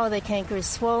 And now the canker is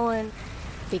swollen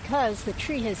because the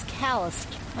tree has calloused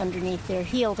underneath there,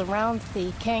 healed around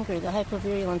the canker. The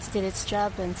hypovirulence did its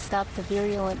job and stopped the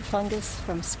virulent fungus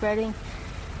from spreading.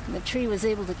 And the tree was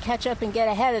able to catch up and get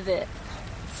ahead of it.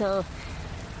 So,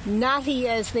 knotty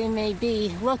as they may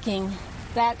be looking,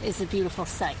 that is a beautiful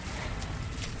sight.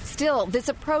 Still, this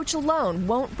approach alone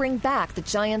won't bring back the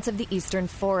giants of the eastern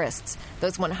forests,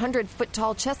 those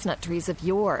 100-foot-tall chestnut trees of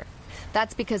yore.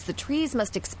 That's because the trees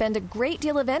must expend a great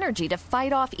deal of energy to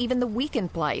fight off even the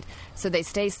weakened blight, so they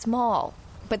stay small.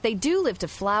 But they do live to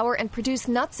flower and produce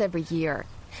nuts every year.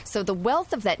 So the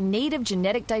wealth of that native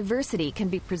genetic diversity can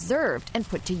be preserved and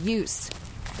put to use.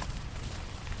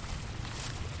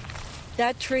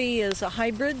 That tree is a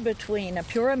hybrid between a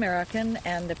pure American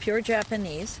and a pure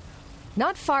Japanese.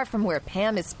 Not far from where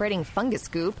Pam is spreading fungus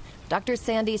goop, Dr.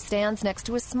 Sandy stands next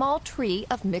to a small tree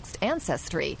of mixed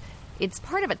ancestry. It's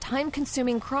part of a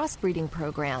time-consuming crossbreeding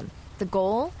program. The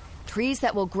goal? Trees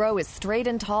that will grow as straight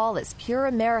and tall as pure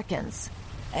Americans.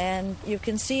 And you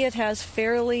can see it has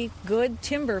fairly good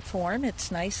timber form. It's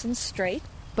nice and straight.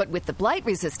 But with the blight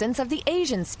resistance of the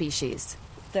Asian species.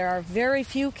 There are very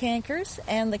few cankers,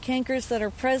 and the cankers that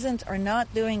are present are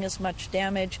not doing as much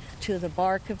damage to the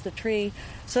bark of the tree.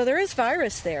 So there is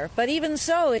virus there, but even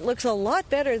so, it looks a lot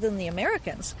better than the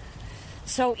Americans.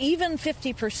 So even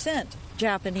 50%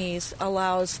 Japanese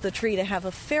allows the tree to have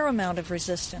a fair amount of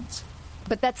resistance.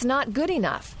 But that's not good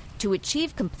enough. To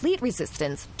achieve complete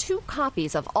resistance, 2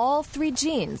 copies of all 3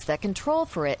 genes that control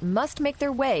for it must make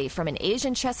their way from an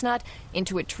Asian chestnut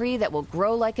into a tree that will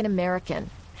grow like an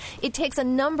American. It takes a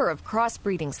number of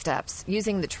crossbreeding steps,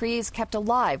 using the trees kept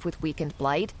alive with weakened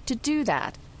blight, to do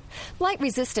that. Blight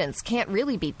resistance can't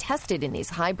really be tested in these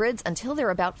hybrids until they're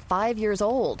about 5 years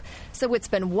old, so it's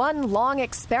been one long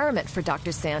experiment for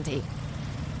Dr. Sandy.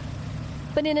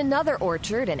 But in another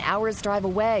orchard an hour's drive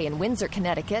away in Windsor,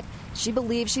 Connecticut, she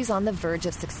believes she's on the verge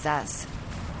of success.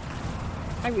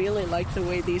 I really like the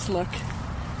way these look.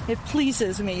 It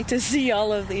pleases me to see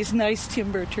all of these nice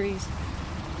timber trees.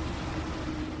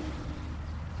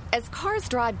 As cars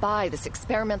drive by this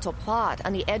experimental plot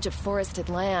on the edge of forested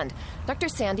land, Dr.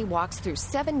 Sandy walks through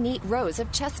 7 neat rows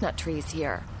of chestnut trees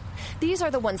here. These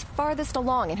are the ones farthest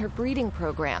along in her breeding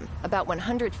program, about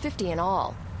 150 in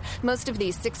all. Most of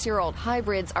these 6-year-old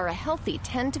hybrids are a healthy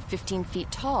 10 to 15 feet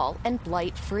tall and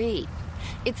blight-free.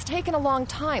 It's taken a long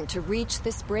time to reach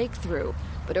this breakthrough,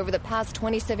 but over the past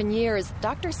 27 years,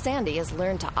 Dr. Sandy has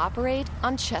learned to operate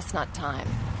on chestnut time.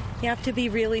 You have to be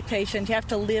really patient. You have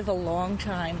to live a long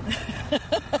time.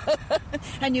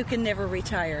 And you can never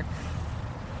retire.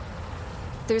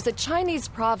 There's a Chinese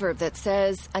proverb that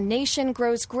says, a nation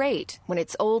grows great when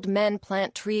its old men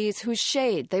plant trees whose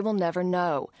shade they will never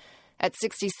know. At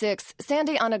 66,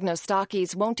 Sandy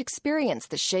Anagnostakis won't experience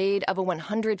the shade of a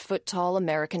 100-foot-tall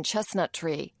American chestnut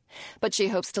tree. But she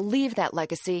hopes to leave that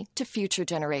legacy to future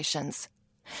generations.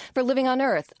 For Living on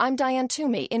Earth, I'm Diane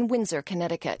Toomey in Windsor,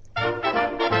 Connecticut.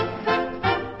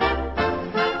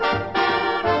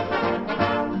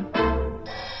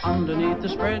 Underneath the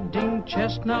spreading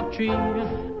chestnut tree,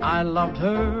 I loved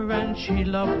her and she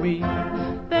loved me.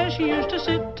 There she used to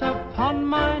sit upon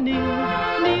my knee,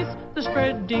 neath the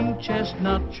spreading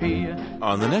chestnut tree.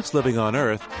 On the next Living on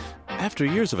Earth, after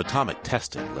years of atomic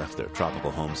testing left their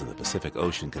tropical homes in the Pacific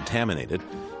Ocean contaminated,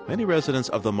 many residents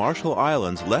of the Marshall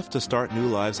Islands left to start new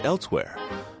lives elsewhere.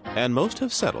 And most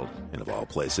have settled in, of all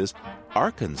places,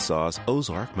 Arkansas's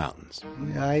Ozark Mountains.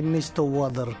 I miss the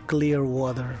water, clear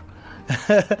water.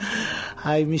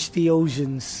 I miss the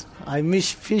oceans. I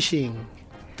miss fishing.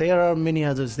 There are many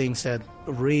other things that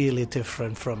are really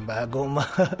different from back home. I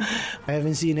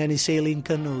haven't seen any sailing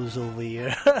canoes over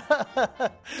here.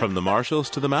 From the Marshalls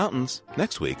to the mountains,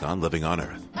 next week on Living on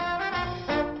Earth.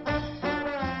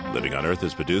 Living on Earth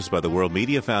is produced by the World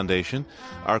Media Foundation.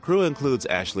 Our crew includes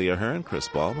Ashley Ahern, Chris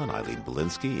Ballman, Eileen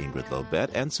Belinsky, Ingrid Lobet,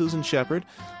 and Susan Shepard,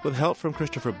 with help from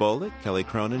Christopher Bolick, Kelly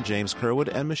Cronin, James Kerwood,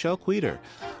 and Michelle Queter.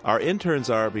 Our interns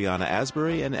are Brianna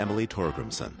Asbury and Emily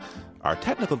Torgrimson. Our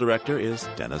technical director is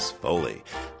Dennis Foley.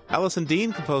 Allison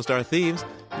Dean composed our themes.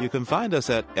 You can find us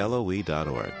at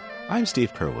LOE.org. I'm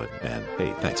Steve Kerwood, and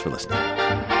hey, thanks for listening.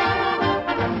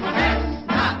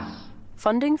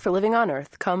 Funding for Living on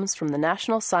Earth comes from the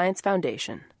National Science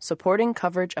Foundation, supporting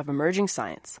coverage of emerging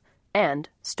science, and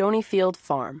Stonyfield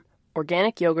Farm,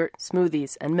 organic yogurt,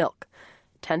 smoothies, and milk.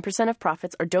 10% of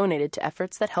profits are donated to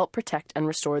efforts that help protect and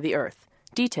restore the earth.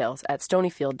 Details at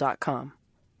stonyfield.com.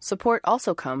 Support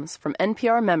also comes from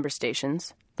NPR member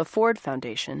stations, the Ford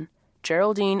Foundation,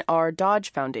 Geraldine R.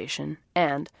 Dodge Foundation,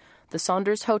 and the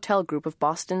Saunders Hotel Group of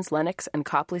Boston's Lenox and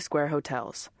Copley Square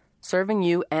hotels, serving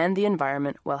you and the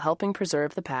environment while helping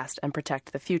preserve the past and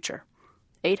protect the future.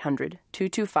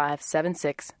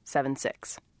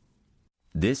 800-225-7676.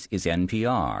 This is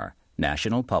NPR,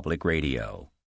 National Public Radio.